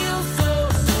me feel so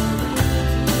serene.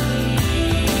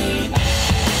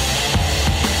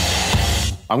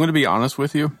 I'm going to be honest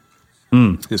with you.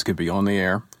 This could be on the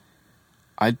air.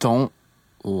 I don't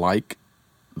like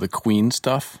the Queen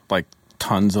stuff, like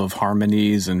tons of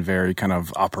harmonies and very kind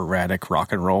of operatic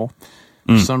rock and roll.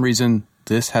 For some reason,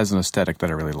 this has an aesthetic that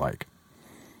I really like.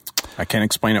 I can't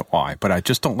explain it why, but I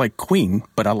just don't like Queen,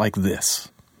 but I like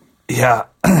this. Yeah,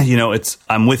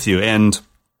 I'm with you. And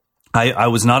I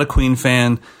was not a Queen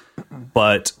fan,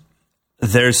 but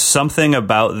there's something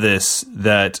about this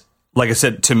that, like I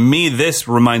said, to me, this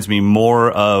reminds me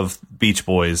more of Beach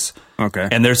Boys. Okay.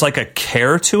 And there's like a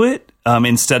care to it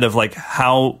instead of like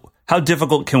how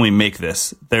difficult can we make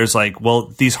this? There's like, well,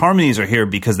 these harmonies are here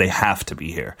because they have to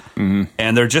be here. Mm-hmm.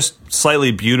 And they're just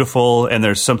slightly beautiful, and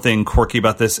there's something quirky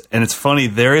about this. And it's funny,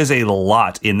 there is a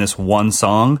lot in this one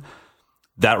song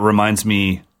that reminds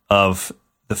me of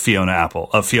Fiona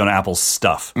Apple's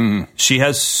stuff. Mm. She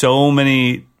has so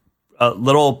many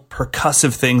little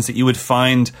percussive things that you would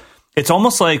find. It's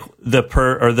almost like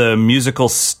the musical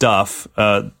stuff,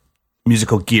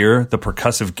 musical gear, the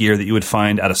percussive gear that you would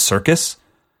find at a circus.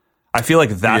 I feel like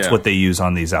that's what they use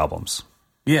on these albums.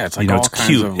 Yeah, it's like all it's kinds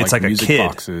cute. of It's like a music kid.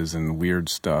 boxes and weird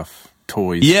stuff,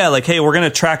 toys. Yeah, like, hey, we're going to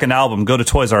track an album. Go to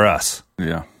Toys R Us.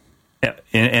 Yeah.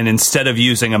 And instead of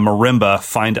using a marimba,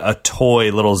 find a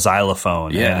toy little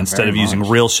xylophone. Yeah, and instead of using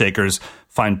real shakers,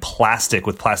 find plastic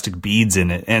with plastic beads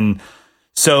in it. And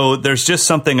so there's just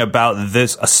something about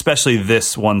this, especially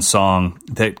this one song,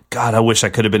 that, God, I wish I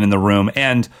could have been in the room.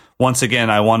 And once again,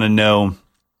 I want to know,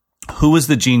 who was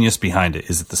the genius behind it?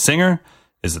 Is it the singer?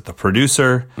 Is it the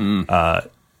producer?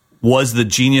 Was the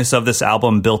genius of this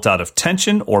album built out of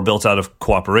tension or built out of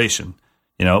cooperation?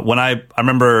 When I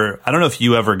remember, I don't know if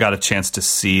you ever got a chance to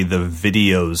see the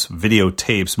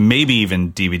videotapes, maybe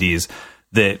even DVDs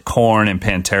that Korn and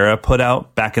Pantera put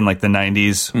out back in like the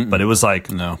 90s. But it was like,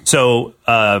 no. So,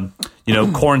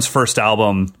 Korn's first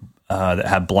album that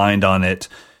had Blind on it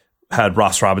had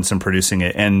Ross Robinson producing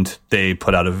it, and they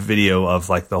put out a video of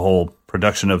like the whole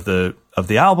production of the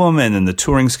album and then the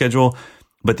touring schedule.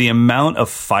 But the amount of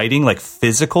fighting, like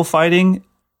physical fighting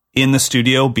in the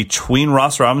studio between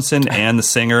Ross Robinson and the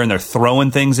singer, and they're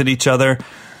throwing things at each other,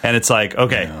 and it's like,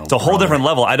 okay, it's a whole different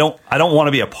level. I don't want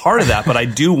to be a part of that, but I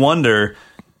do wonder,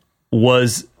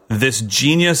 was this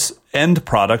genius end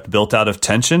product built out of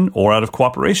tension or out of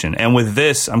cooperation. And with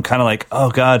this, I'm kind of like,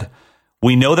 oh God,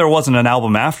 we know there wasn't an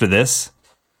album after this.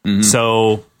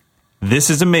 So this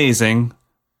is amazing,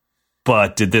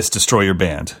 but did this destroy your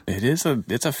band? It's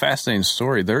a fascinating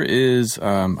story. There is,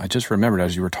 I just remembered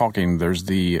as you were talking, there's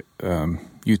the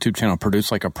YouTube channel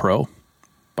Produce Like a Pro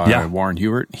by Warren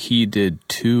Hewart. He did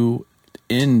 2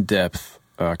 in-depth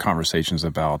conversations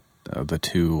about the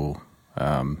 2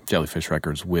 Jellyfish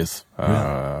records with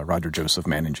Roger Joseph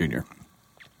Manning Jr.,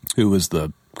 who was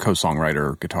the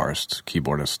co-songwriter, guitarist,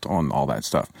 keyboardist on all that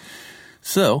stuff.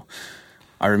 So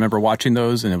I remember watching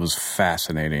those, and it was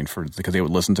fascinating because they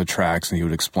would listen to tracks, and he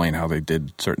would explain how they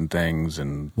did certain things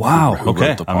and who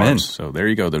wrote the parts. I'm in. So there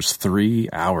you go. There's 3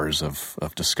 hours of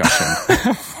discussion.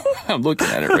 I'm looking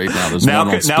at it right now.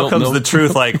 Now comes the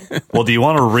truth. Like, well, do you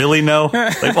want to really know?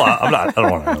 Like, well, I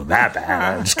don't want to know that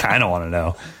bad. I just kind of want to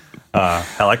know.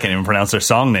 Hell, I can't even pronounce their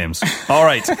song names. All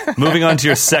right, moving on to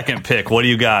your second pick. What do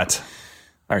you got?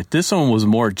 All right, this one was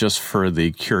more just for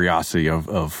the curiosity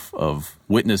of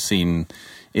witnessing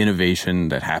innovation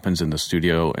that happens in the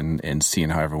studio and seeing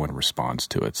how everyone responds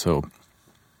to it. So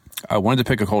I wanted to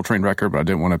pick a Coltrane record, but I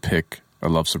didn't want to pick A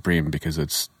Love Supreme because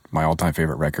it's my all-time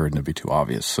favorite record and it'd be too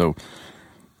obvious. So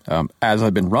as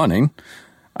I've been running,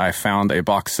 I found a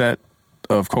box set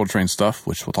of Coltrane stuff,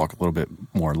 which we'll talk a little bit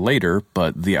more later,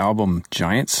 but the album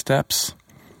Giant Steps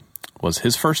was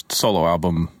his first solo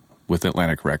album with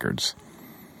Atlantic Records.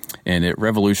 And it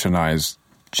revolutionized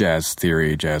jazz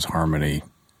theory, jazz harmony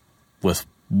with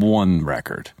one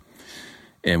record.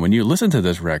 And when you listen to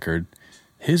this record,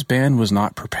 his band was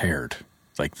not prepared.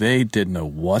 Like, they didn't know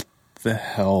what the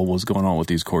hell was going on with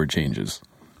these chord changes.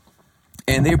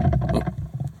 And they...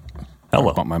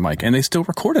 Hello. Bump my mic. And they still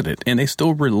recorded it, and they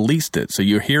still released it. So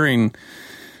you're hearing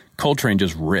Coltrane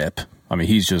just rip. I mean,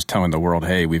 he's just telling the world,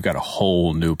 hey, we've got a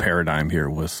whole new paradigm here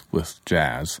with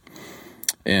jazz.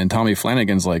 And Tommy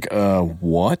Flanagan's like,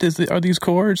 what are these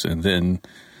chords? And then,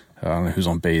 I don't know who's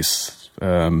on bass.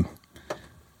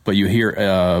 But you hear,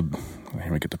 let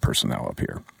me get the personnel up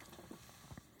here.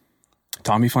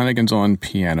 Tommy Flanagan's on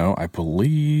piano, I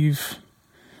believe.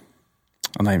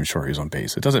 I'm not even sure he's on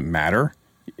bass. It doesn't matter.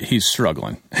 He's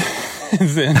struggling.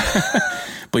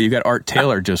 But you got Art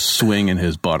Taylor just swinging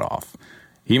his butt off.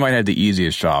 He might have the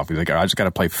easiest job. He's like, I just got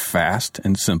to play fast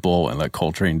and simple and let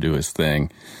Coltrane do his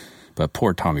thing. But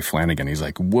poor Tommy Flanagan, he's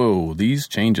like, whoa, these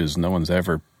changes no one's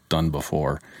ever done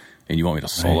before. And you want me to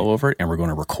solo over it? And we're going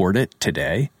to record it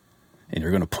today? And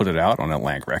you're going to put it out on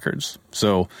Atlantic Records?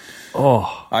 So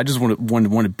I just want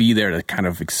to be there to kind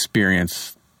of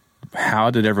experience how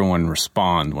did everyone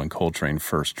respond when Coltrane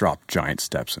first dropped Giant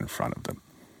Steps in front of them.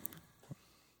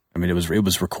 I mean, it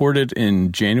was recorded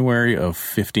in January of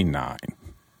 59,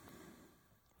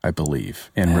 I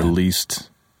believe, and released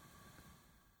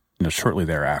shortly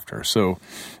thereafter. So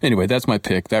anyway, that's my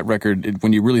pick. That record,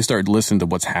 when you really start listening to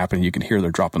what's happening, you can hear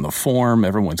they're dropping the form.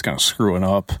 Everyone's kind of screwing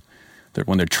up.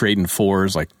 When they're trading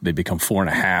 4s, like they become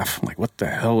 4.5. I'm like, what the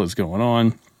hell is going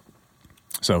on?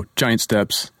 So Giant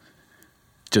Steps,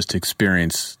 just to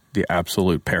experience the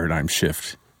absolute paradigm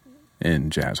shift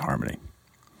in jazz harmony.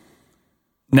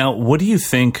 Now, what do you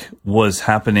think was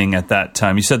happening at that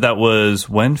time? You said that was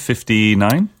when?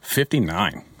 59?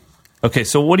 59. Okay,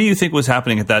 so what do you think was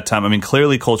happening at that time? I mean,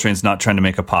 clearly Coltrane's not trying to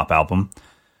make a pop album.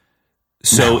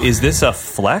 So is this a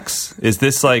flex? Is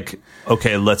this like,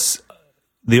 okay,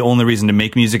 the only reason to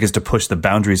make music is to push the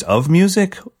boundaries of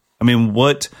music? I mean,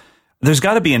 there's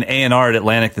got to be an A&R at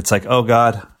Atlantic that's like, oh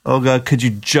God, could you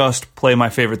just play my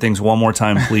favorite things one more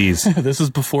time, please? This is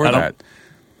before that.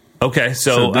 Okay,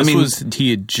 so he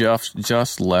had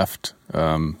just left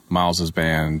Miles's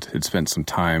band. Had spent some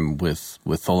time with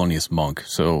Thelonious Monk.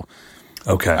 So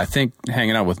I think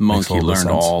hanging out with Monk, he learned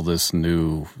all these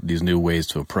new ways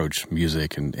to approach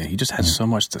music, and he just had so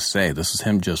much to say. This is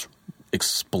him just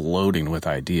exploding with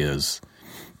ideas,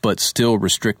 but still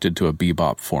restricted to a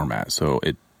bebop format. So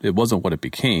it wasn't what it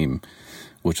became,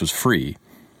 which was free.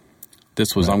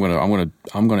 This was I'm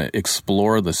gonna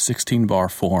explore the 16-bar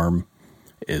form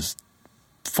as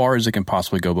far as it can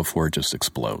possibly go before it just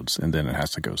explodes, and then it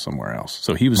has to go somewhere else.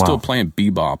 So he was still playing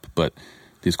bebop, but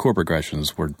these chord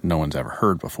progressions were no one's ever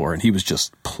heard before, and he was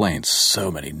just playing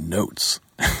so many notes.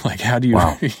 Like, how do you?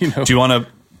 Do you want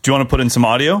to put in some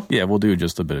audio? Yeah, we'll do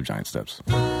just a bit of Giant Steps.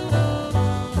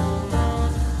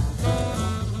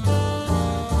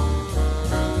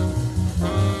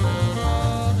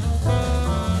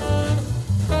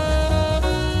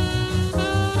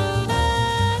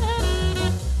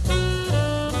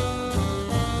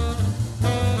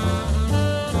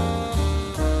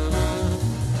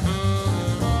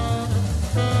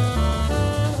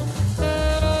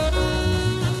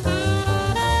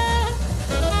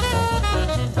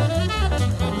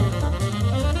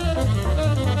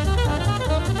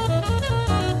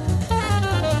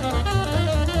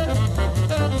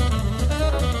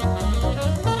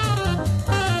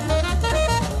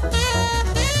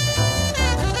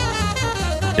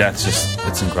 Yeah,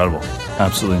 it's incredible.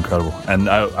 Absolutely incredible. And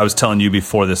I was telling you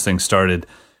before this thing started,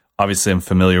 obviously I'm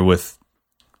familiar with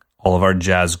all of our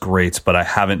jazz greats, but I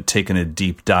haven't taken a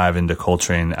deep dive into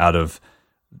Coltrane out of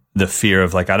the fear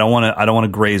of like, I don't want to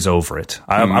graze over it.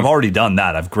 I've already done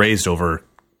that. I've grazed over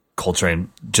Coltrane,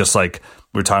 just like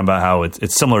we were talking about how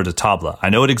it's similar to tabla.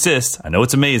 I know it exists. I know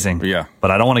it's amazing. Yeah.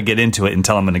 But I don't want to get into it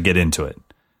until I'm going to get into it.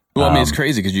 Well, I mean, it's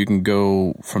crazy because you can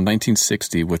go from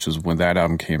 1960, which is when that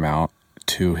album came out,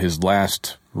 to his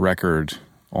last record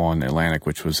on Atlantic,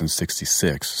 which was in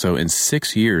 66. So in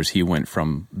 6 years, he went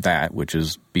from that, which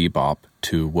is bebop,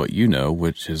 to what you know,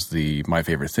 which is the My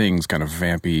Favorite Things kind of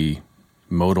vampy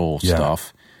modal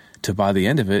stuff, to by the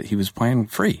end of it, he was playing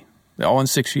free, all in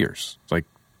 6 years. It's like,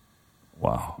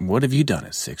 wow. What have you done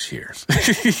in 6 years?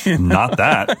 Not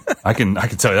that. I can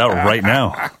tell you that right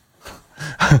now.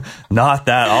 Not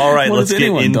that. All right, What let's has get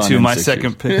anyone done into in my 6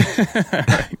 second pick.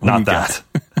 Not that.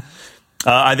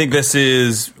 I think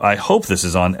I hope this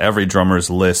is on every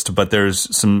drummer's list, but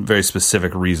there's some very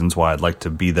specific reasons why I'd like to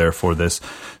be there for this.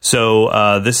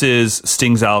 So this is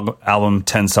Sting's album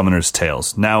 10 Summoner's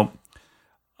Tales. Now,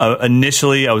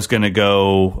 initially I was going to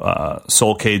go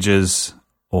Soul Cages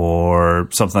or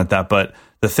something like that, but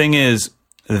the thing is,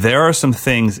 there are some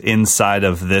things inside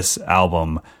of this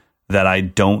album that I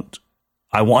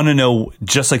want to know,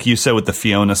 just like you said with the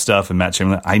Fiona stuff and Matt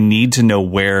Chamberlain, I need to know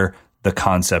where the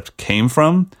concept came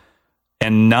from.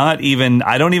 And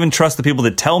I don't even trust the people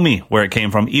that tell me where it came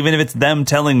from, even if it's them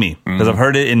telling me, because I've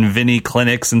heard it in Vinny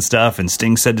clinics and stuff, and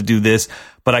Sting said to do this,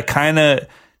 but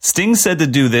Sting said to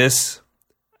do this,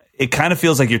 it kind of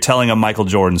feels like you're telling a Michael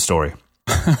Jordan story.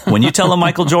 When you tell a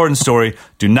Michael Jordan story,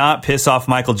 do not piss off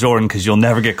Michael Jordan because you'll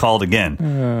never get called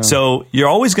again. So you're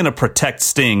always going to protect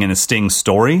Sting in a Sting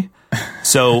story.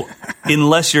 So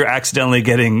unless you're accidentally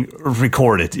getting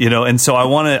recorded, and so I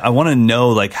want to know,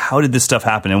 like, how did this stuff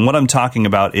happen? And what I'm talking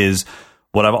about is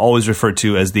what I've always referred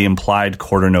to as the implied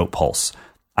quarter note pulse.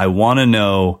 I want to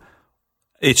know,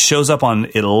 it shows up on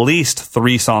at least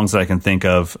 3 songs that I can think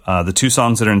of. The 2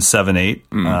 songs that are in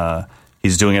 7/8,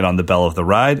 he's doing it on The Bell of the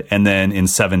Ride, and then in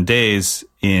 7 Days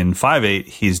in 5/8,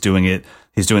 he's doing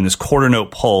this quarter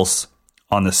note pulse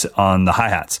on the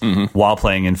hi-hats while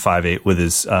playing in 5/8 with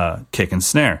his kick and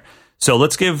snare. So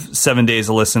let's give 7 Days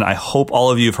a listen. I hope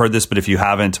all of you have heard this, but if you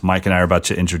haven't, Mike and I are about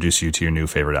to introduce you to your new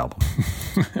favorite album.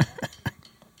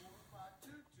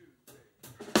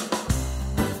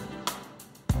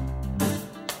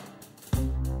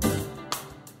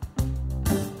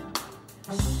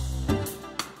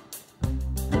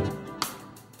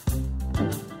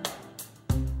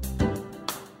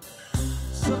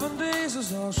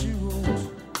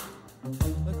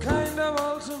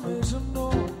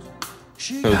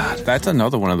 So that's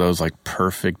another one of those like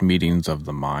perfect meetings of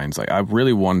the minds. Like, I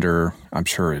really wonder, I'm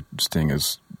sure Sting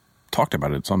has talked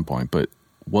about it at some point, but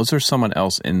was there someone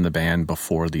else in the band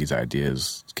before these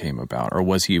ideas came about? Or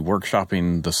was he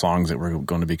workshopping the songs that were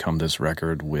going to become this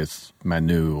record with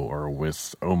Manu or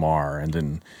with Omar? And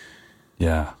then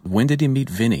when did he meet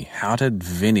Vinny? How did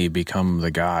Vinny become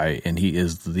the guy? And he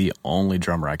is the only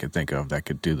drummer I could think of that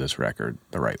could do this record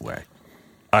the right way.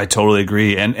 I totally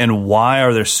agree. And why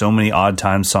are there so many Odd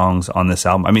Time songs on this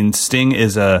album? I mean, Sting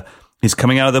he's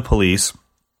coming out of the Police.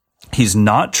 He's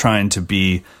not trying to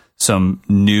be some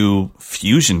new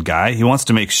fusion guy. He wants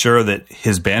to make sure that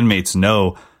his bandmates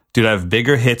know, dude, I have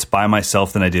bigger hits by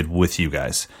myself than I did with you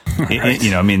guys. Right.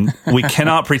 I mean, we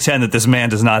cannot pretend that this man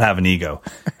does not have an ego.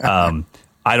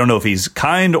 I don't know if he's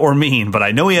kind or mean, but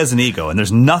I know he has an ego, and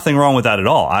there's nothing wrong with that at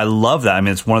all. I love that. I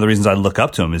mean, it's one of the reasons I look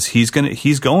up to him is he's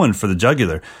going for the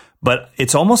jugular. But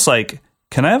it's almost like,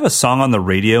 can I have a song on the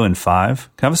radio in 5?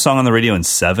 Can I have a song on the radio in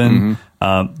 7?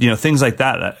 Things like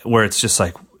that, where it's just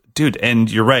like, dude,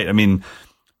 and you're right. I mean,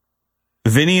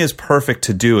 Vinny is perfect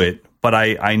to do it, but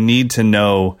I need to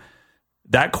know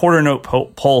that quarter note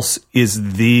pulse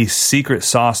is the secret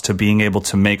sauce to being able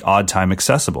to make Odd Time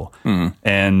accessible.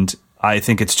 And I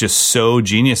think it's just so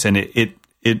genius, and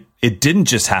it didn't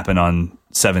just happen on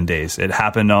 7 Days. It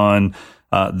happened on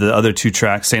the other 2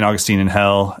 tracks, St. Augustine in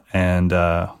Hell, and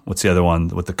what's the other one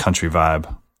with the country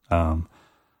vibe?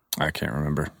 I can't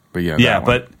remember,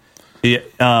 but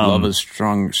Love is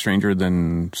stranger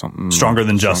than something. Stronger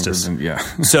than Justice.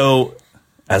 So,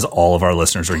 as all of our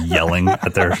listeners are yelling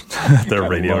at their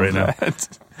radio right now.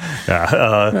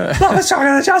 Love is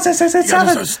stronger than Justice. You're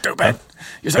so stupid.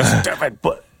 You're so stupid.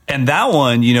 And that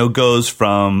one, goes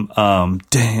from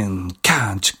ding,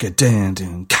 can, chicka, ding,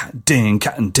 ding, cat, ding,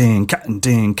 cat, ding, cat,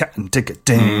 ding, cat, ticka,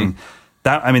 ding.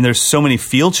 That, I mean, there's so many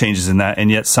feel changes in that, and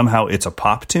yet somehow it's a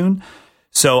pop tune.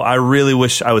 So I really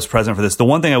wish I was present for this. The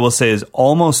one thing I will say is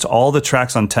almost all the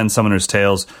tracks on 10 Summoner's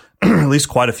Tales, at least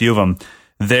quite a few of them,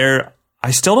 I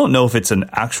still don't know if it's an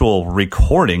actual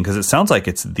recording because it sounds like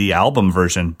it's the album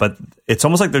version, but it's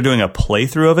almost like they're doing a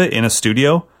playthrough of it in a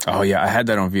studio. Oh yeah, I had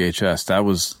that on VHS. That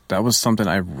was something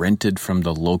I rented from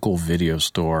the local video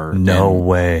store. No and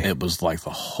way. It was like the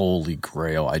holy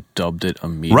grail. I dubbed it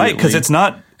immediately. Right, because it's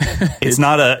not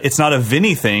a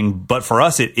Vinny thing, but for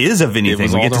us it is a Vinny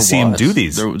thing. We get to see him do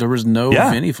these. There was no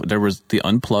Vinny. There was the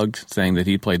unplugged thing that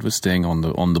he played with Sting on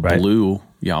the Right. blue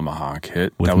Yamaha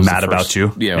kit. With That was Mad the About first-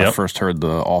 You. Yeah, Yep. I first heard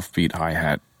the offbeat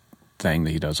hi-hat thing that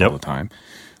he does Yep. all the time.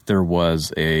 There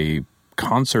was a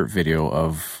concert video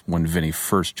of when Vinny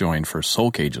first joined for Soul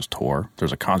Cage's tour.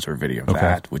 There's a concert video of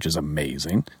that, which is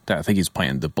amazing. I think he's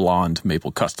playing the blonde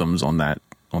Maple Customs on that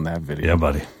video. Yeah,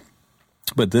 buddy.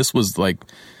 But this was like,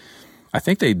 I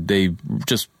think they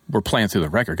just were playing through the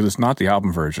record because it's not the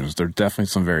album versions. There are definitely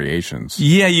some variations.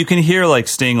 Yeah, you can hear like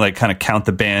Sting like kind of count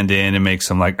the band in and make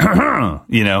some like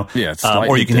you know. Yeah, it's or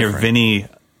slightly you can hear different. Vinny.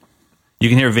 You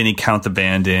can hear Vinny count the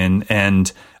band in, and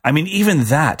I mean even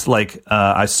that. Like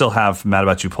I still have Mad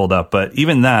About You pulled up, but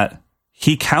even that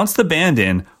he counts the band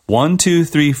in 1, 2,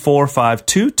 3, 4, 5,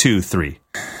 2, 2, 3,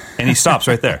 and he stops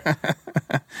right there.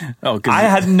 Oh, 'cause I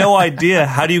had no idea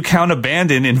how do you count a band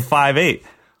in 5/8.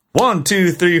 1,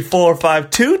 2, 3, 4, 5,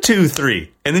 2, 2, 3.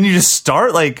 And then you just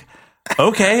start like,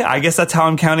 okay, I guess that's how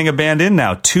I'm counting a band in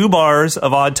now. 2 bars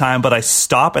of odd time, but I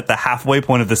stop at the halfway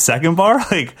point of the second bar.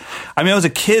 Like, I mean, I was a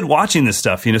kid watching this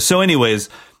stuff, you know? So anyways,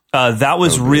 that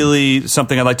was really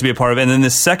something I'd like to be a part of. And then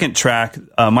this second track,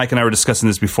 Mike and I were discussing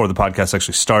this before the podcast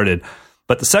actually started.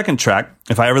 But the second track,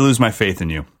 If I Ever Lose My Faith in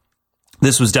You,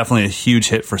 this was definitely a huge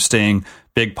hit for Sting,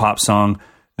 big pop song.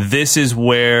 This is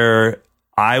where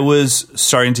I was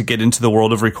starting to get into the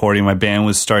world of recording. My band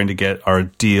was starting to get our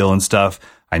deal and stuff.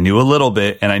 I knew a little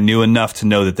bit, and I knew enough to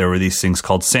know that there were these things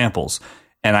called samples.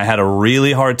 And I had a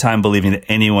really hard time believing that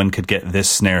anyone could get this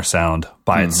snare sound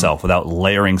by itself without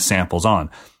layering samples on.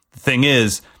 The thing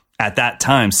is, at that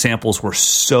time, samples were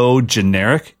so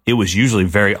generic, it was usually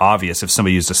very obvious if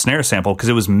somebody used a snare sample because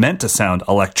it was meant to sound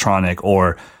electronic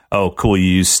or, oh, cool, you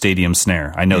use stadium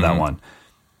snare. I know that one.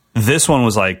 This one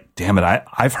was like, damn it,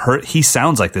 I've heard, he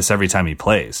sounds like this every time he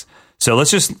plays. So let's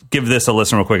just give this a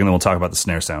listen real quick and then we'll talk about the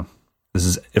snare sound. This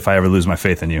is If I Ever Lose My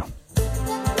Faith in You.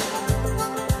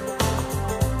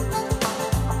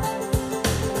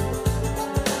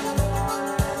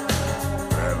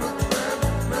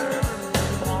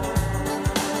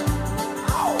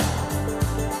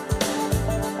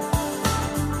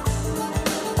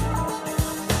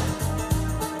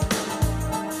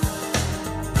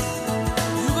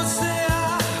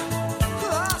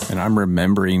 And I'm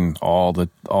remembering all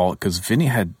because Vinny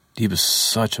he was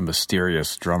such a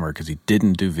mysterious drummer because he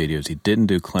didn't do videos, he didn't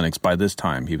do clinics. By this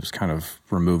time, he was kind of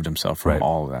removed himself from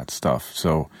all of that stuff.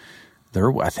 So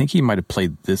I think he might have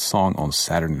played this song on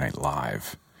Saturday Night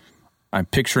Live. I'm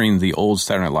picturing the old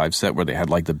Saturday Night Live set where they had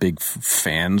like the big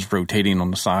fans rotating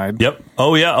on the side. Yep.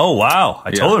 Oh, yeah. Oh, wow.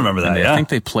 I totally remember that. And Yeah. I think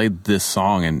they played this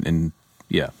song, and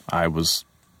yeah, I was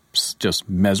just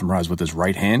mesmerized with his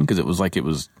right hand because it was like it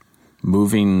was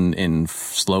moving in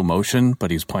slow motion,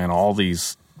 but he's playing all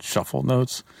these shuffle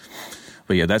notes.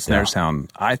 But yeah, that snare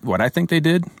sound, what I think they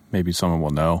did, maybe someone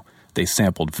will know, they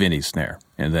sampled Vinny's snare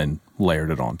and then layered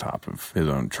it on top of his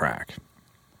own track.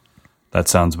 That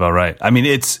sounds about right. I mean,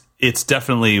 it's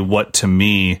definitely what to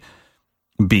me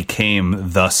became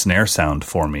the snare sound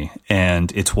for me.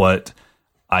 And it's what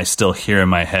I still hear in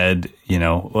my head, you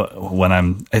know,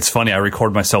 when it's funny, I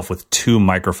record myself with 2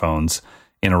 microphones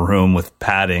in a room with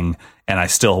padding, and I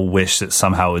still wish that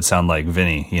somehow it would sound like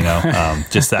Vinny, you know,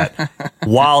 just that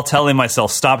while telling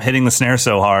myself, stop hitting the snare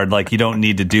so hard, like you don't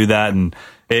need to do that. And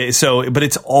but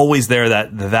it's always there,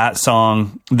 that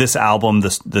song, this album,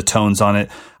 the tones on it.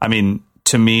 I mean,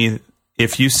 to me,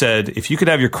 if you could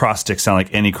have your cross stick sound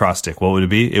like any cross stick, what would it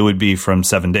be? It would be from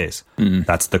 7 Days. Mm-hmm.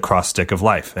 That's the cross stick of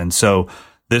life. And so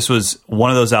this was one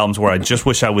of those albums where I just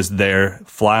wish I was there,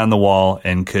 fly on the wall,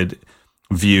 and could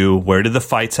view where did the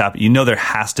fights happen. You know, there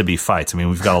has to be fights. I mean,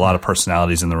 we've got a lot of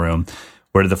personalities in the room.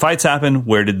 Where did the fights happen?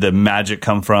 Where did the magic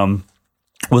come from?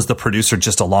 Was the producer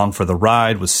just along for the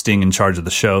ride? Was Sting in charge of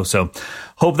the show? So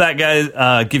hope that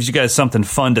guy gives you guys something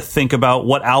fun to think about.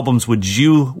 What albums would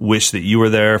you wish that you were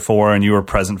there for and you were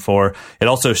present for? It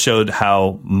also showed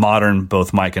how modern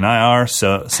both Mike and I are.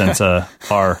 So since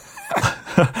our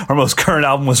most current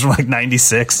album was from like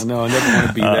 96. No, I never want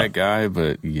to be that guy,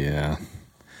 but yeah.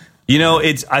 You know,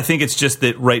 I think it's just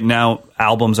that right now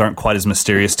albums aren't quite as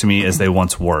mysterious to me as they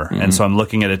once were. Mm-hmm. And so I'm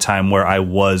looking at a time where I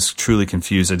was truly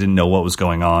confused. I didn't know what was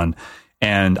going on.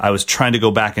 And I was trying to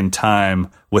go back in time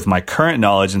with my current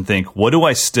knowledge and think, what do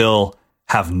I still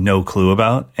have no clue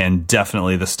about? And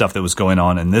definitely the stuff that was going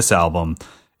on in this album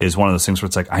is one of those things where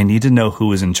it's like, I need to know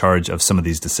who is in charge of some of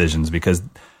these decisions, because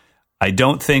I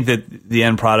don't think that the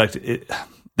end product,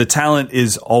 the talent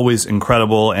is always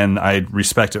incredible and I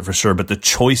respect it for sure, but the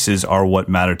choices are what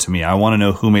matter to me. I want to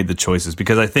know who made the choices,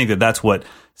 because I think that that's what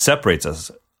separates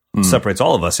us, separates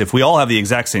all of us. If we all have the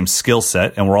exact same skill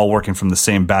set and we're all working from the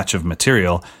same batch of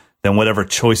material, then whatever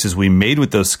choices we made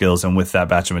with those skills and with that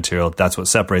batch of material, that's what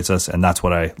separates us, and that's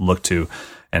what I look to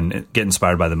and get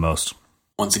inspired by the most.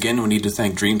 Once again, we need to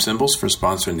thank Dream Cymbals for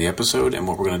sponsoring the episode, and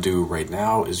what we're going to do right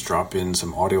now is drop in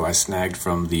some audio I snagged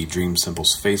from the Dream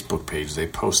Cymbals Facebook page. They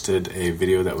posted a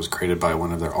video that was created by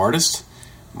one of their artists,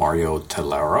 Mario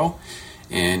Tellaro,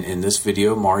 and in this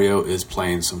video, Mario is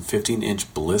playing some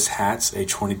 15-inch Bliss hats, a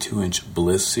 22-inch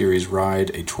Bliss Series ride,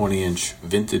 a 20-inch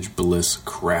vintage Bliss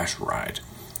Crash ride.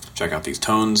 Check out these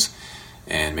tones,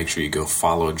 and make sure you go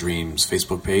follow Dream's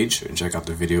Facebook page and check out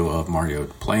the video of Mario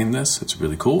playing this. It's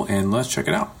really cool, and let's check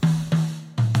it out.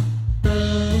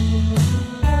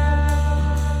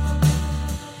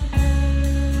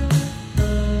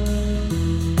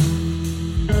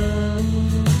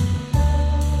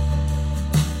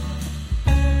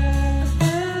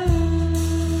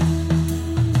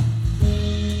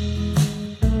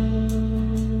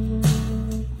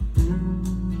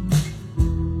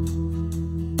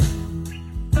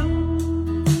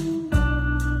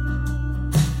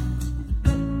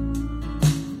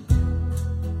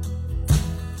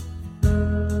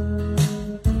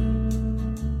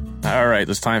 All right,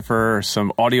 it's time for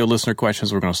some audio listener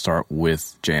questions. We're going to start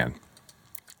with Jan.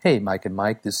 Hey, Mike and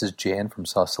Mike, this is Jan from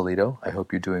Sausalito. I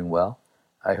hope you're doing well.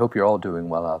 I hope you're all doing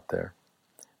well out there.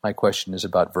 My question is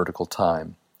about vertical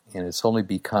time, and it's only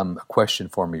become a question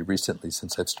for me recently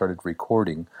since I've started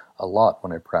recording a lot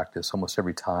when I practice, almost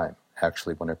every time,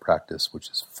 actually, when I practice, which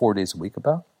is 4 days a week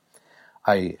about.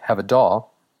 I have a DAW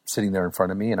sitting there in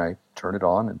front of me, and I turn it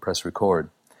on and press record.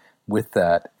 With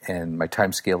that and my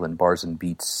time scale in bars and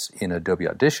beats in Adobe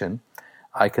Audition,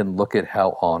 I can look at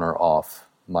how on or off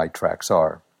my tracks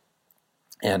are.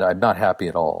 And I'm not happy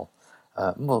at all.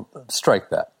 Well, strike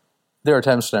that. There are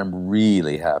times when I'm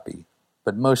really happy,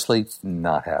 but mostly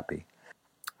not happy.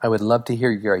 I would love to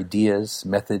hear your ideas,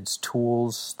 methods,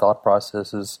 tools, thought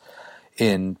processes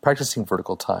in practicing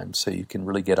vertical time so you can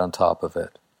really get on top of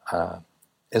it.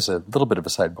 As a little bit of a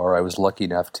sidebar, I was lucky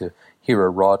enough to hear a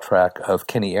raw track of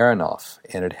Kenny Aronoff,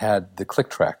 and it had the click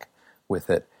track with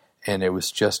it, and it was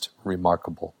just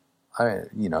remarkable.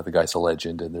 The guy's a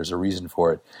legend, and there's a reason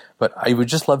for it. But I would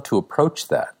just love to approach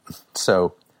that.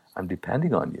 So I'm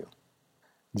depending on you.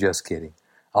 Just kidding.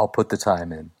 I'll put the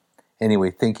time in.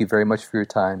 Anyway, thank you very much for your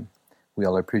time. We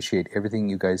all appreciate everything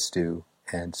you guys do,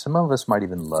 and some of us might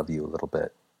even love you a little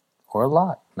bit. Or a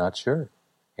lot, not sure.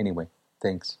 Anyway,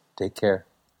 thanks. Take care.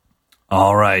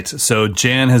 All right. So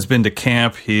Jan has been to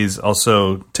camp. He's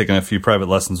also taken a few private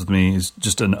lessons with me. He's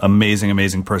just an amazing,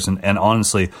 amazing person, and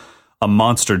honestly, a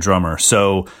monster drummer.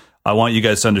 So I want you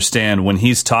guys to understand, when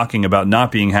he's talking about not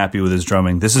being happy with his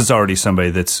drumming, this is already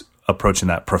somebody that's approaching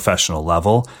that professional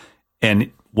level.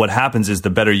 And what happens is, the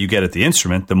better you get at the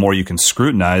instrument, the more you can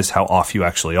scrutinize how off you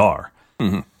actually are.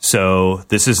 Mm-hmm. So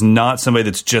this is not somebody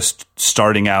that's just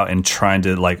starting out and trying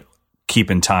to keep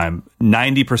in time.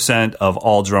 90% of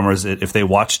all drummers, if they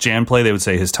watch Jan play, they would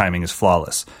say his timing is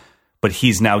flawless. But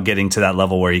he's now getting to that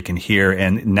level where he can hear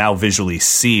and now visually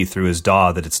see through his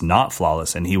DAW that it's not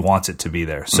flawless, and he wants it to be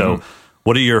there. So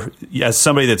what are as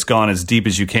somebody that's gone as deep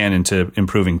as you can into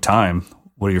improving time,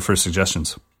 what are your first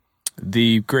suggestions?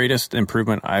 The greatest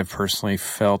improvement I've personally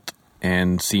felt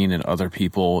and seen in other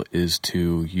people is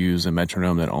to use a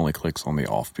metronome that only clicks on the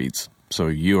off beats. So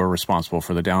you are responsible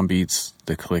for the downbeats.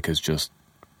 The click is just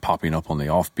popping up on the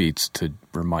offbeats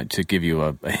to give you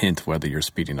a hint whether you're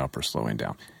speeding up or slowing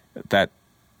down. That,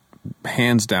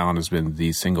 hands down, has been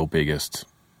the single biggest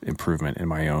improvement in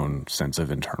my own sense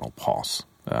of internal pulse.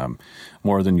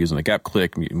 More than using a gap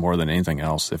click, more than anything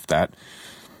else,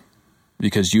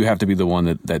 because you have to be the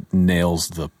one that nails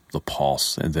the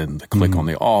pulse, and then the click on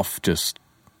the off, just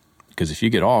because if you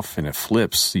get off and it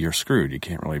flips, you're screwed. You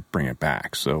can't really bring it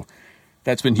back. So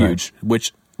that's been huge,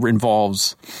 which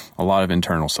involves a lot of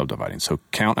internal subdividing. So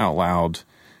count out loud,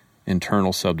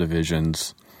 internal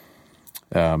subdivisions,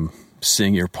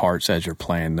 sing your parts as you're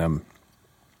playing them,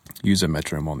 use a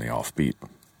metronome on the offbeat.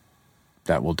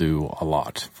 That will do a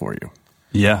lot for you.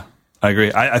 Yeah, I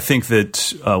agree. I think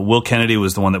that Will Kennedy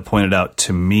was the one that pointed out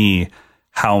to me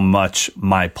how much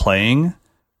my playing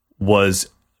was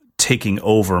taking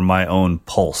over my own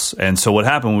pulse. And so what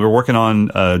happened, we were working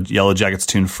on Yellow Jackets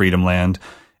tune Freedom Land.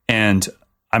 And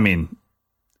I mean,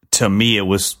 to me, it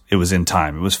was in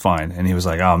time. It was fine. And he was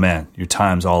like, oh man, your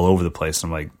time's all over the place. And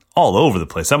I'm like, all over the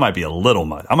place? That might be a little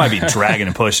much. I might be dragging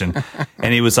and pushing.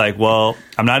 And he was like, well,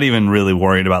 I'm not even really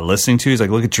worried about listening to you. He's like,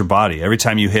 look at your body. Every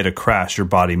time you hit a crash, your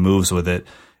body moves with it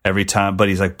every time. But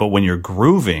he's like, but when you're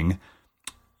grooving,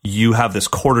 you have this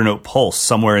quarter note pulse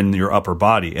somewhere in your upper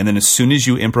body. And then as soon as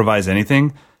you improvise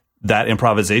anything, that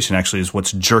improvisation actually is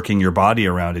what's jerking your body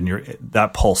around, and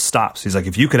that pulse stops. He's like,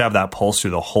 if you could have that pulse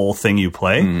through the whole thing you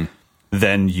play,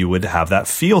 then you would have that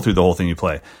feel through the whole thing you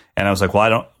play. And I was like,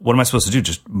 well, what am I supposed to do?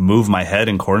 Just move my head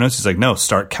in quarter notes? He's like, no,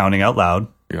 start counting out loud,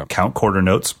 count quarter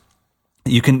notes.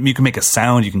 You can make a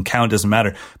sound, you can count, doesn't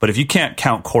matter. But if you can't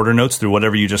count quarter notes through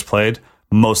whatever you just played,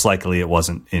 most likely it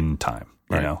wasn't in time,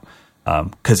 you know?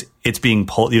 Because it's being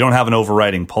pulled. You don't have an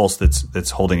overriding pulse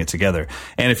that's holding it together.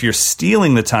 And if you're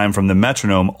stealing the time from the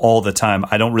metronome all the time,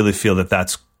 I don't really feel that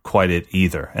that's quite it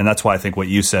either. And that's why I think what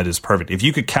you said is perfect. If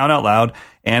you could count out loud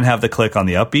and have the click on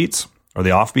the upbeats or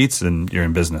the offbeats, then you're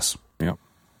in business. Yep.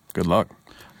 Good luck.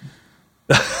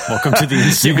 Welcome to the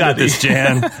insanity. You got this,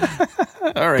 Jan.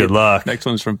 All right. Good luck. Next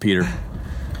one's from Peter.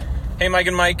 Hey, Mike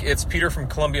and Mike. It's Peter from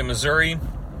Columbia, Missouri.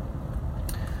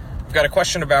 I've got a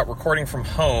question about recording from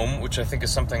home, which I think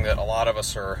is something that a lot of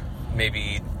us are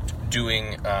maybe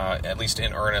doing, at least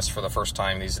in earnest, for the first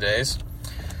time these days.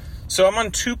 So I'm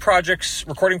on 2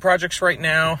 recording projects right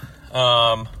now.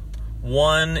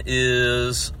 One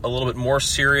is a little bit more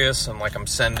serious, and like I'm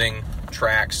sending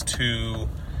tracks to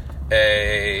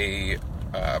a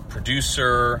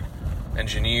producer,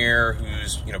 engineer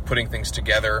who's putting things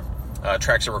together.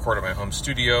 Tracks are recorded in my home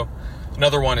studio.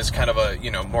 Another one is kind of a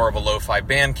more of a lo-fi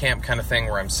Bandcamp kind of thing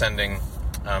where I'm sending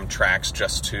tracks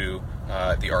just to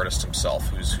the artist himself,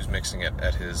 who's mixing it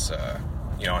at his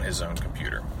on his own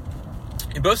computer.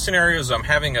 In both scenarios, I'm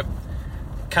having a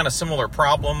kind of similar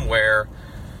problem where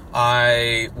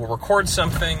I will record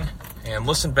something and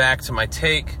listen back to my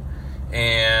take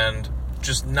and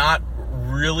just not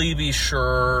really be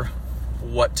sure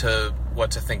what to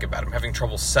think about it. I'm having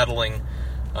trouble settling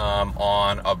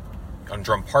on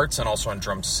drum parts and also on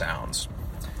drum sounds.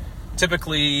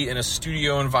 Typically in a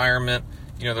studio environment,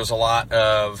 there's a lot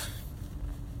of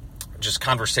just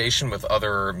conversation with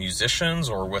other musicians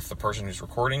or with the person who's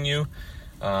recording you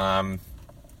about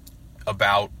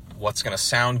what's going to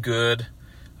sound good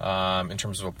in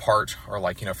terms of a part, or for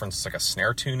instance, like a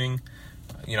snare tuning.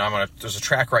 There's a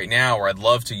track right now where I'd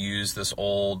love to use this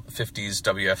old 50s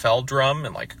WFL drum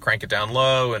and crank it down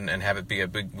low and have it be a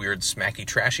big, weird, smacky,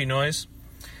 trashy noise.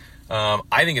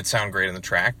 I think it'd sound great in the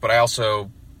track, but I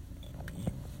also,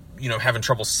 having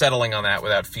trouble settling on that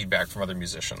without feedback from other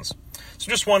musicians. So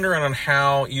just wondering on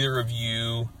how either of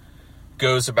you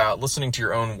goes about listening to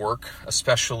your own work,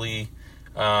 especially,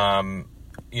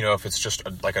 if it's just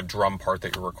a drum part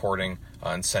that you're recording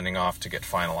and sending off to get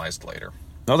finalized later.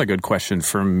 Another good question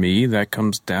for me that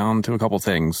comes down to a couple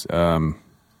things.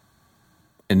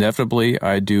 Inevitably,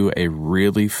 I do a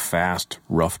really fast,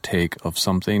 rough take of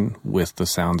something with the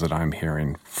sounds that I'm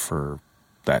hearing for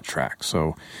that track.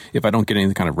 So if I don't get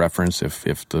any kind of reference, if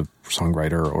the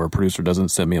songwriter or producer doesn't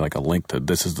send me a link to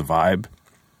this is the vibe,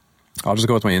 I'll just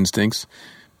go with my instincts.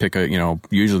 Pick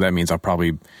usually that means I'll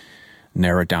probably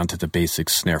narrow it down to the basic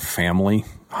snare family: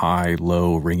 high,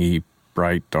 low, ringy,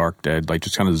 bright, dark, dead.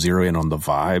 Just kind of zero in on the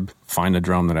vibe. Find a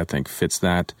drum that I think fits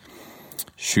that.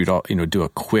 Shoot off, do a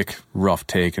quick rough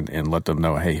take and let them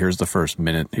know, hey, here's the first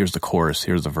minute, here's the chorus,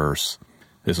 here's the verse.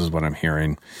 This is what I'm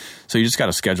hearing. So you just got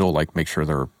to schedule, make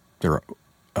sure they're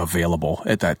available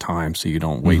at that time, so you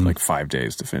don't wait 5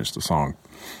 days to finish the song.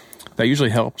 That usually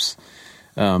helps.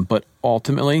 But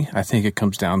ultimately, I think it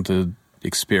comes down to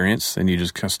experience, and you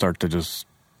just kind of start to just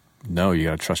know you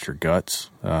got to trust your guts.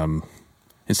 And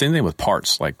same thing with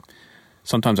parts.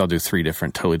 Sometimes I'll do 3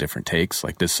 totally different takes.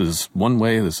 This is one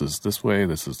way, this is this way,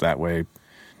 this is that way.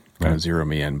 Kind of zero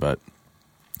me in, but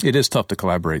it is tough to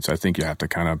collaborate. So I think you have to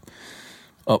kind of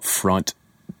up front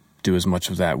do as much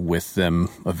of that with them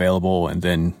available, and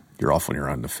then you're off on your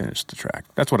own to finish the track.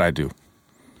 That's what I do.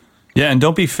 Yeah, and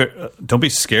don't be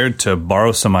scared to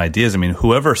borrow some ideas. I mean,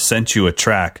 whoever sent you a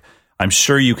track, I'm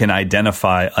sure you can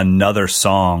identify another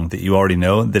song that you already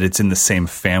know that it's in the same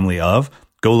family of.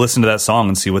 Go listen to that song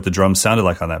and see what the drums sounded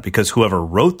like on that, because whoever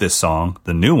wrote this song,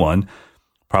 the new one,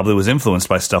 probably was influenced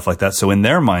by stuff like that. So in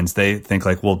their minds, they think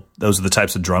well, those are the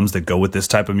types of drums that go with this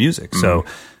type of music. So,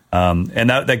 and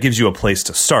that gives you a place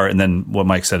to start. And then what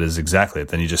Mike said is exactly it.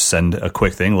 Then you just send a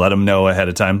quick thing, let them know ahead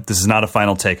of time. This is not a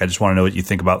final take. I just want to know what you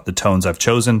think about the tones I've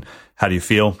chosen. How do you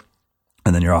feel?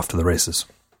 And then you're off to the races.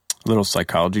 Little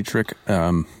psychology trick.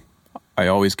 I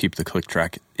always keep the click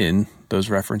track in those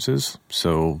references,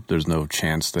 so there's no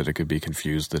chance that it could be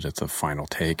confused that it's a final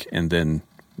take. And then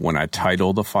when I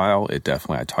title the file,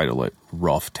 I title it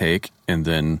rough take. And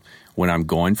then when I'm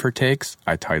going for takes,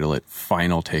 I title it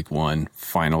final take 1,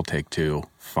 final take 2,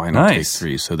 final take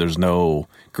 3. So there's no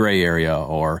gray area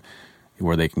or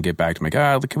where they can get back to me,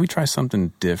 can we try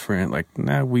something different? Like,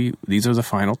 these are the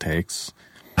final takes.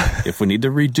 If we need to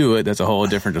redo it, that's a whole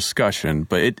different discussion.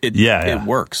 But it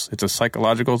works. It's a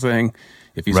psychological thing.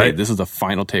 If you say this is the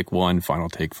final take 1, final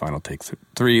take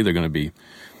 3, they're going to be,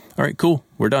 all right, cool,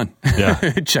 we're done.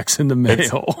 Yeah, checks in the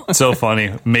mail. It's so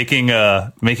funny making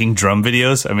drum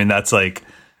videos. I mean, that's like,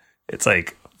 it's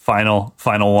like final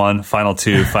 1, final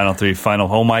 2, final 3,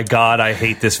 final. Oh my god, I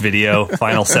hate this video.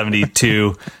 Final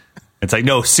 72. It's like,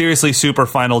 no, seriously,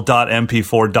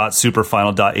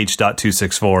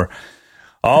 superfinal.mp4.superfinal.h.264.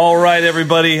 All right,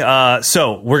 everybody.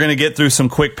 So we're going to get through some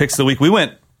quick picks of the week. We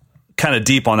went kind of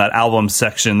deep on that album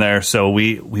section there, so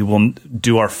we will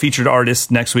do our featured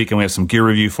artists next week, and we have some gear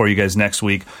review for you guys next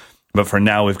week. But for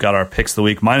now, we've got our picks of the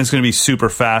week. Mine is going to be super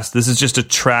fast. This is just a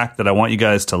track that I want you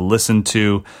guys to listen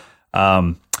to.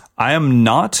 I am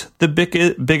not the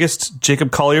biggest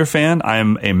Jacob Collier fan. I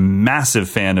am a massive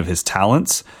fan of his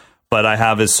talents, but I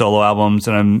have his solo albums,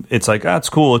 and it's like, it's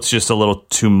cool. It's just a little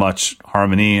too much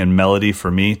harmony and melody for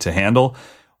me to handle.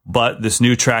 But this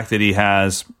new track that he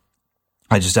has,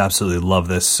 I just absolutely love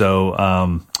this.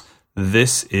 So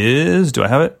this is, do I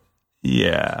have it?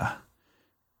 Yeah.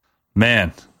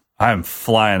 Man, I'm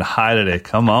flying high today.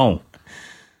 Come on.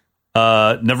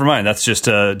 Never mind. That's just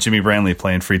Jimmy Brantley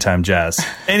playing free time jazz.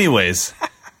 Anyways.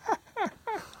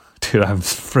 Dude, I'm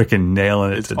freaking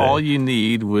nailing it today. All you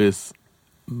need with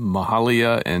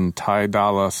Mahalia and Ty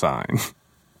Dolla $ign.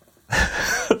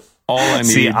 All I need.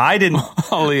 See, I didn't.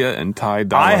 Mahalia and Ty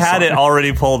Dolla $ign. I had it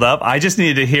already pulled up. I just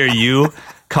needed to hear you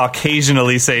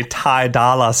Caucasianally say Ty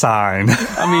Dolla $ign.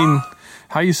 I mean,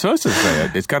 how are you supposed to say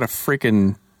it? It's got a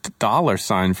freaking dollar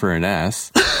sign for an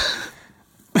S.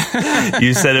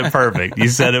 You said it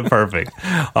perfect.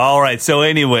 All right. So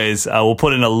anyways, we'll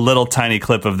put in a little tiny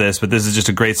clip of this, but this is just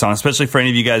a great song, especially for any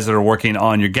of you guys that are working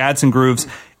on your Gadsden grooves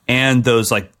and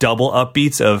those like double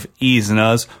upbeats of E's and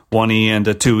U's, 1E and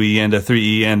a 2E and a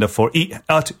 3E and a 4E.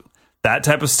 That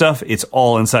type of stuff, it's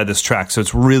all inside this track. So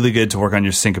it's really good to work on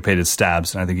your syncopated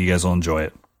stabs, and I think you guys will enjoy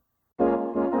it.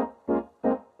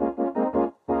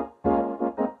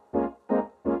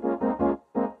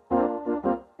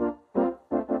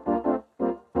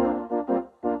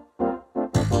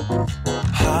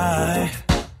 Hi,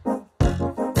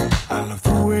 I love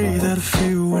the way that I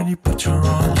feel when you put your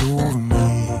arms over me.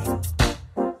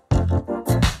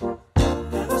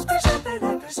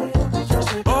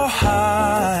 Oh,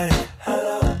 hi,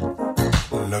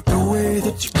 love the way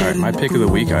that you All right, my pick of the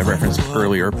week, I referenced it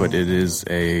earlier, but it is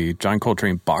a John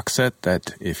Coltrane box set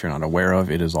that, if you're not aware of,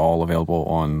 it is all available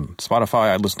on Spotify.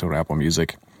 I listen to it on Apple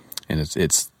Music, and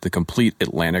it's the complete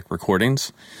Atlantic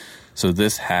recordings. So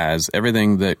this has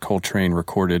everything that Coltrane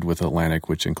recorded with Atlantic,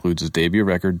 which includes his debut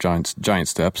record, Giant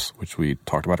Steps, which we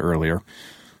talked about earlier,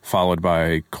 followed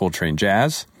by Coltrane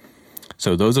Jazz.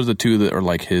 So those are the two that are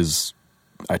like his,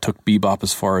 I took bebop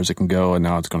as far as it can go, and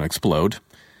now it's going to explode.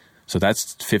 So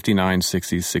that's 59,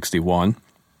 60, 61.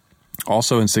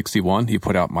 Also in 61, he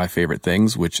put out My Favorite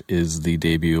Things, which is the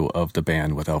debut of the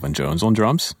band with Elvin Jones on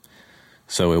drums.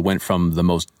 So it went from the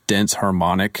most dense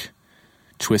harmonic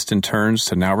twist and turns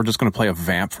to now we're just going to play a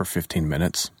vamp for 15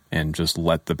 minutes and just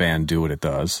let the band do what it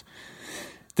does.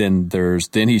 Then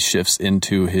he shifts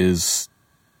into his,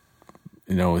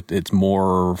 it's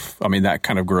more, that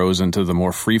kind of grows into the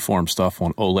more freeform stuff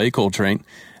on Ole Coltrane.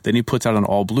 Then he puts out an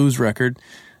all blues record.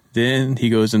 Then he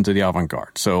goes into the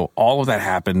avant-garde. So all of that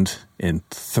happened in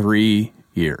 3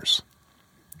 years.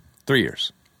 3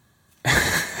 years.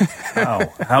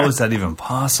 Wow. How is that even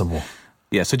possible?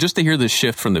 Yeah, so just to hear the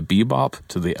shift from the bebop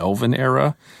to the Elvin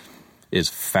era is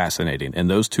fascinating. And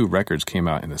those two records came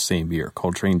out in the same year.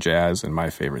 Coltrane Jazz and My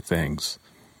Favorite Things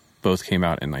both came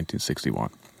out in 1961.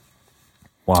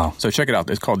 Wow. So check it out.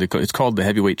 It's called the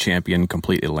Heavyweight Champion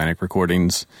Complete Atlantic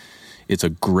Recordings. It's a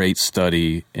great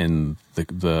study in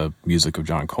the music of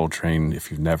John Coltrane if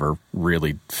you've never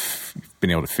really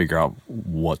been able to figure out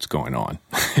what's going on.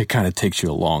 It kind of takes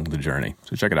you along the journey.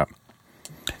 So check it out.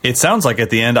 It sounds like at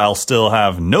the end I'll still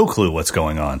have no clue what's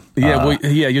going on. Yeah,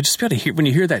 you'll just be able to hear when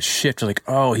you hear that shift. You're like,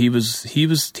 oh, he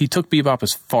took bebop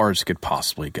as far as it could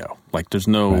possibly go. Like, there's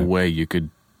no way you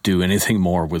could do anything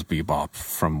more with bebop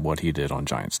from what he did on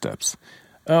Giant Steps.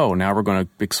 Oh, now we're going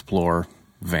to explore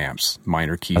vamps,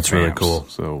 minor key. That's really cool.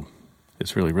 So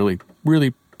it's really, really,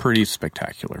 really pretty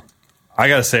spectacular. I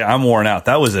gotta say, I'm worn out.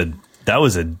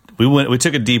 We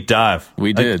took a deep dive.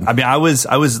 We did. I mean, I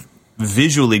was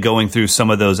visually going through some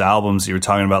of those albums you were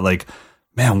talking about, like,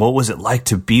 man, what was it like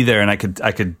to be there? And I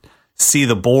could see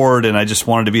the board, and I just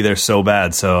wanted to be there so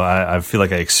bad. So I feel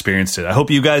like I experienced it. I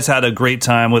hope you guys had a great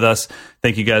time with us.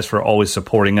 Thank you guys for always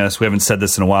supporting us. We haven't said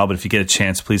this in a while, but if you get a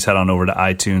chance, please head on over to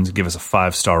iTunes and give us a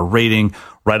 5-star rating,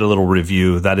 write a little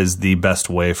review. That is the best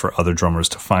way for other drummers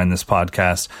to find this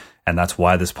podcast. And that's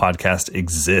why this podcast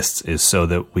exists, is so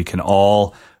that we can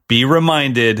all be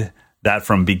reminded that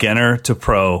from beginner to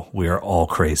pro, we are all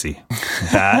crazy.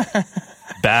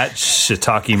 Bat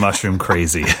shiitake mushroom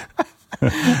crazy.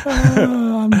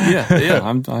 I'm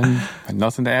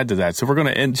nothing to add to that. So we're going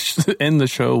to end the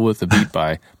show with a beat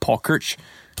by Paul Kirch.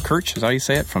 Kirch is how you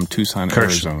say it, from Tucson,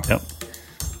 Arizona. Yep.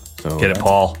 So Get it,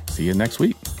 Paul. See you next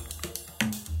week.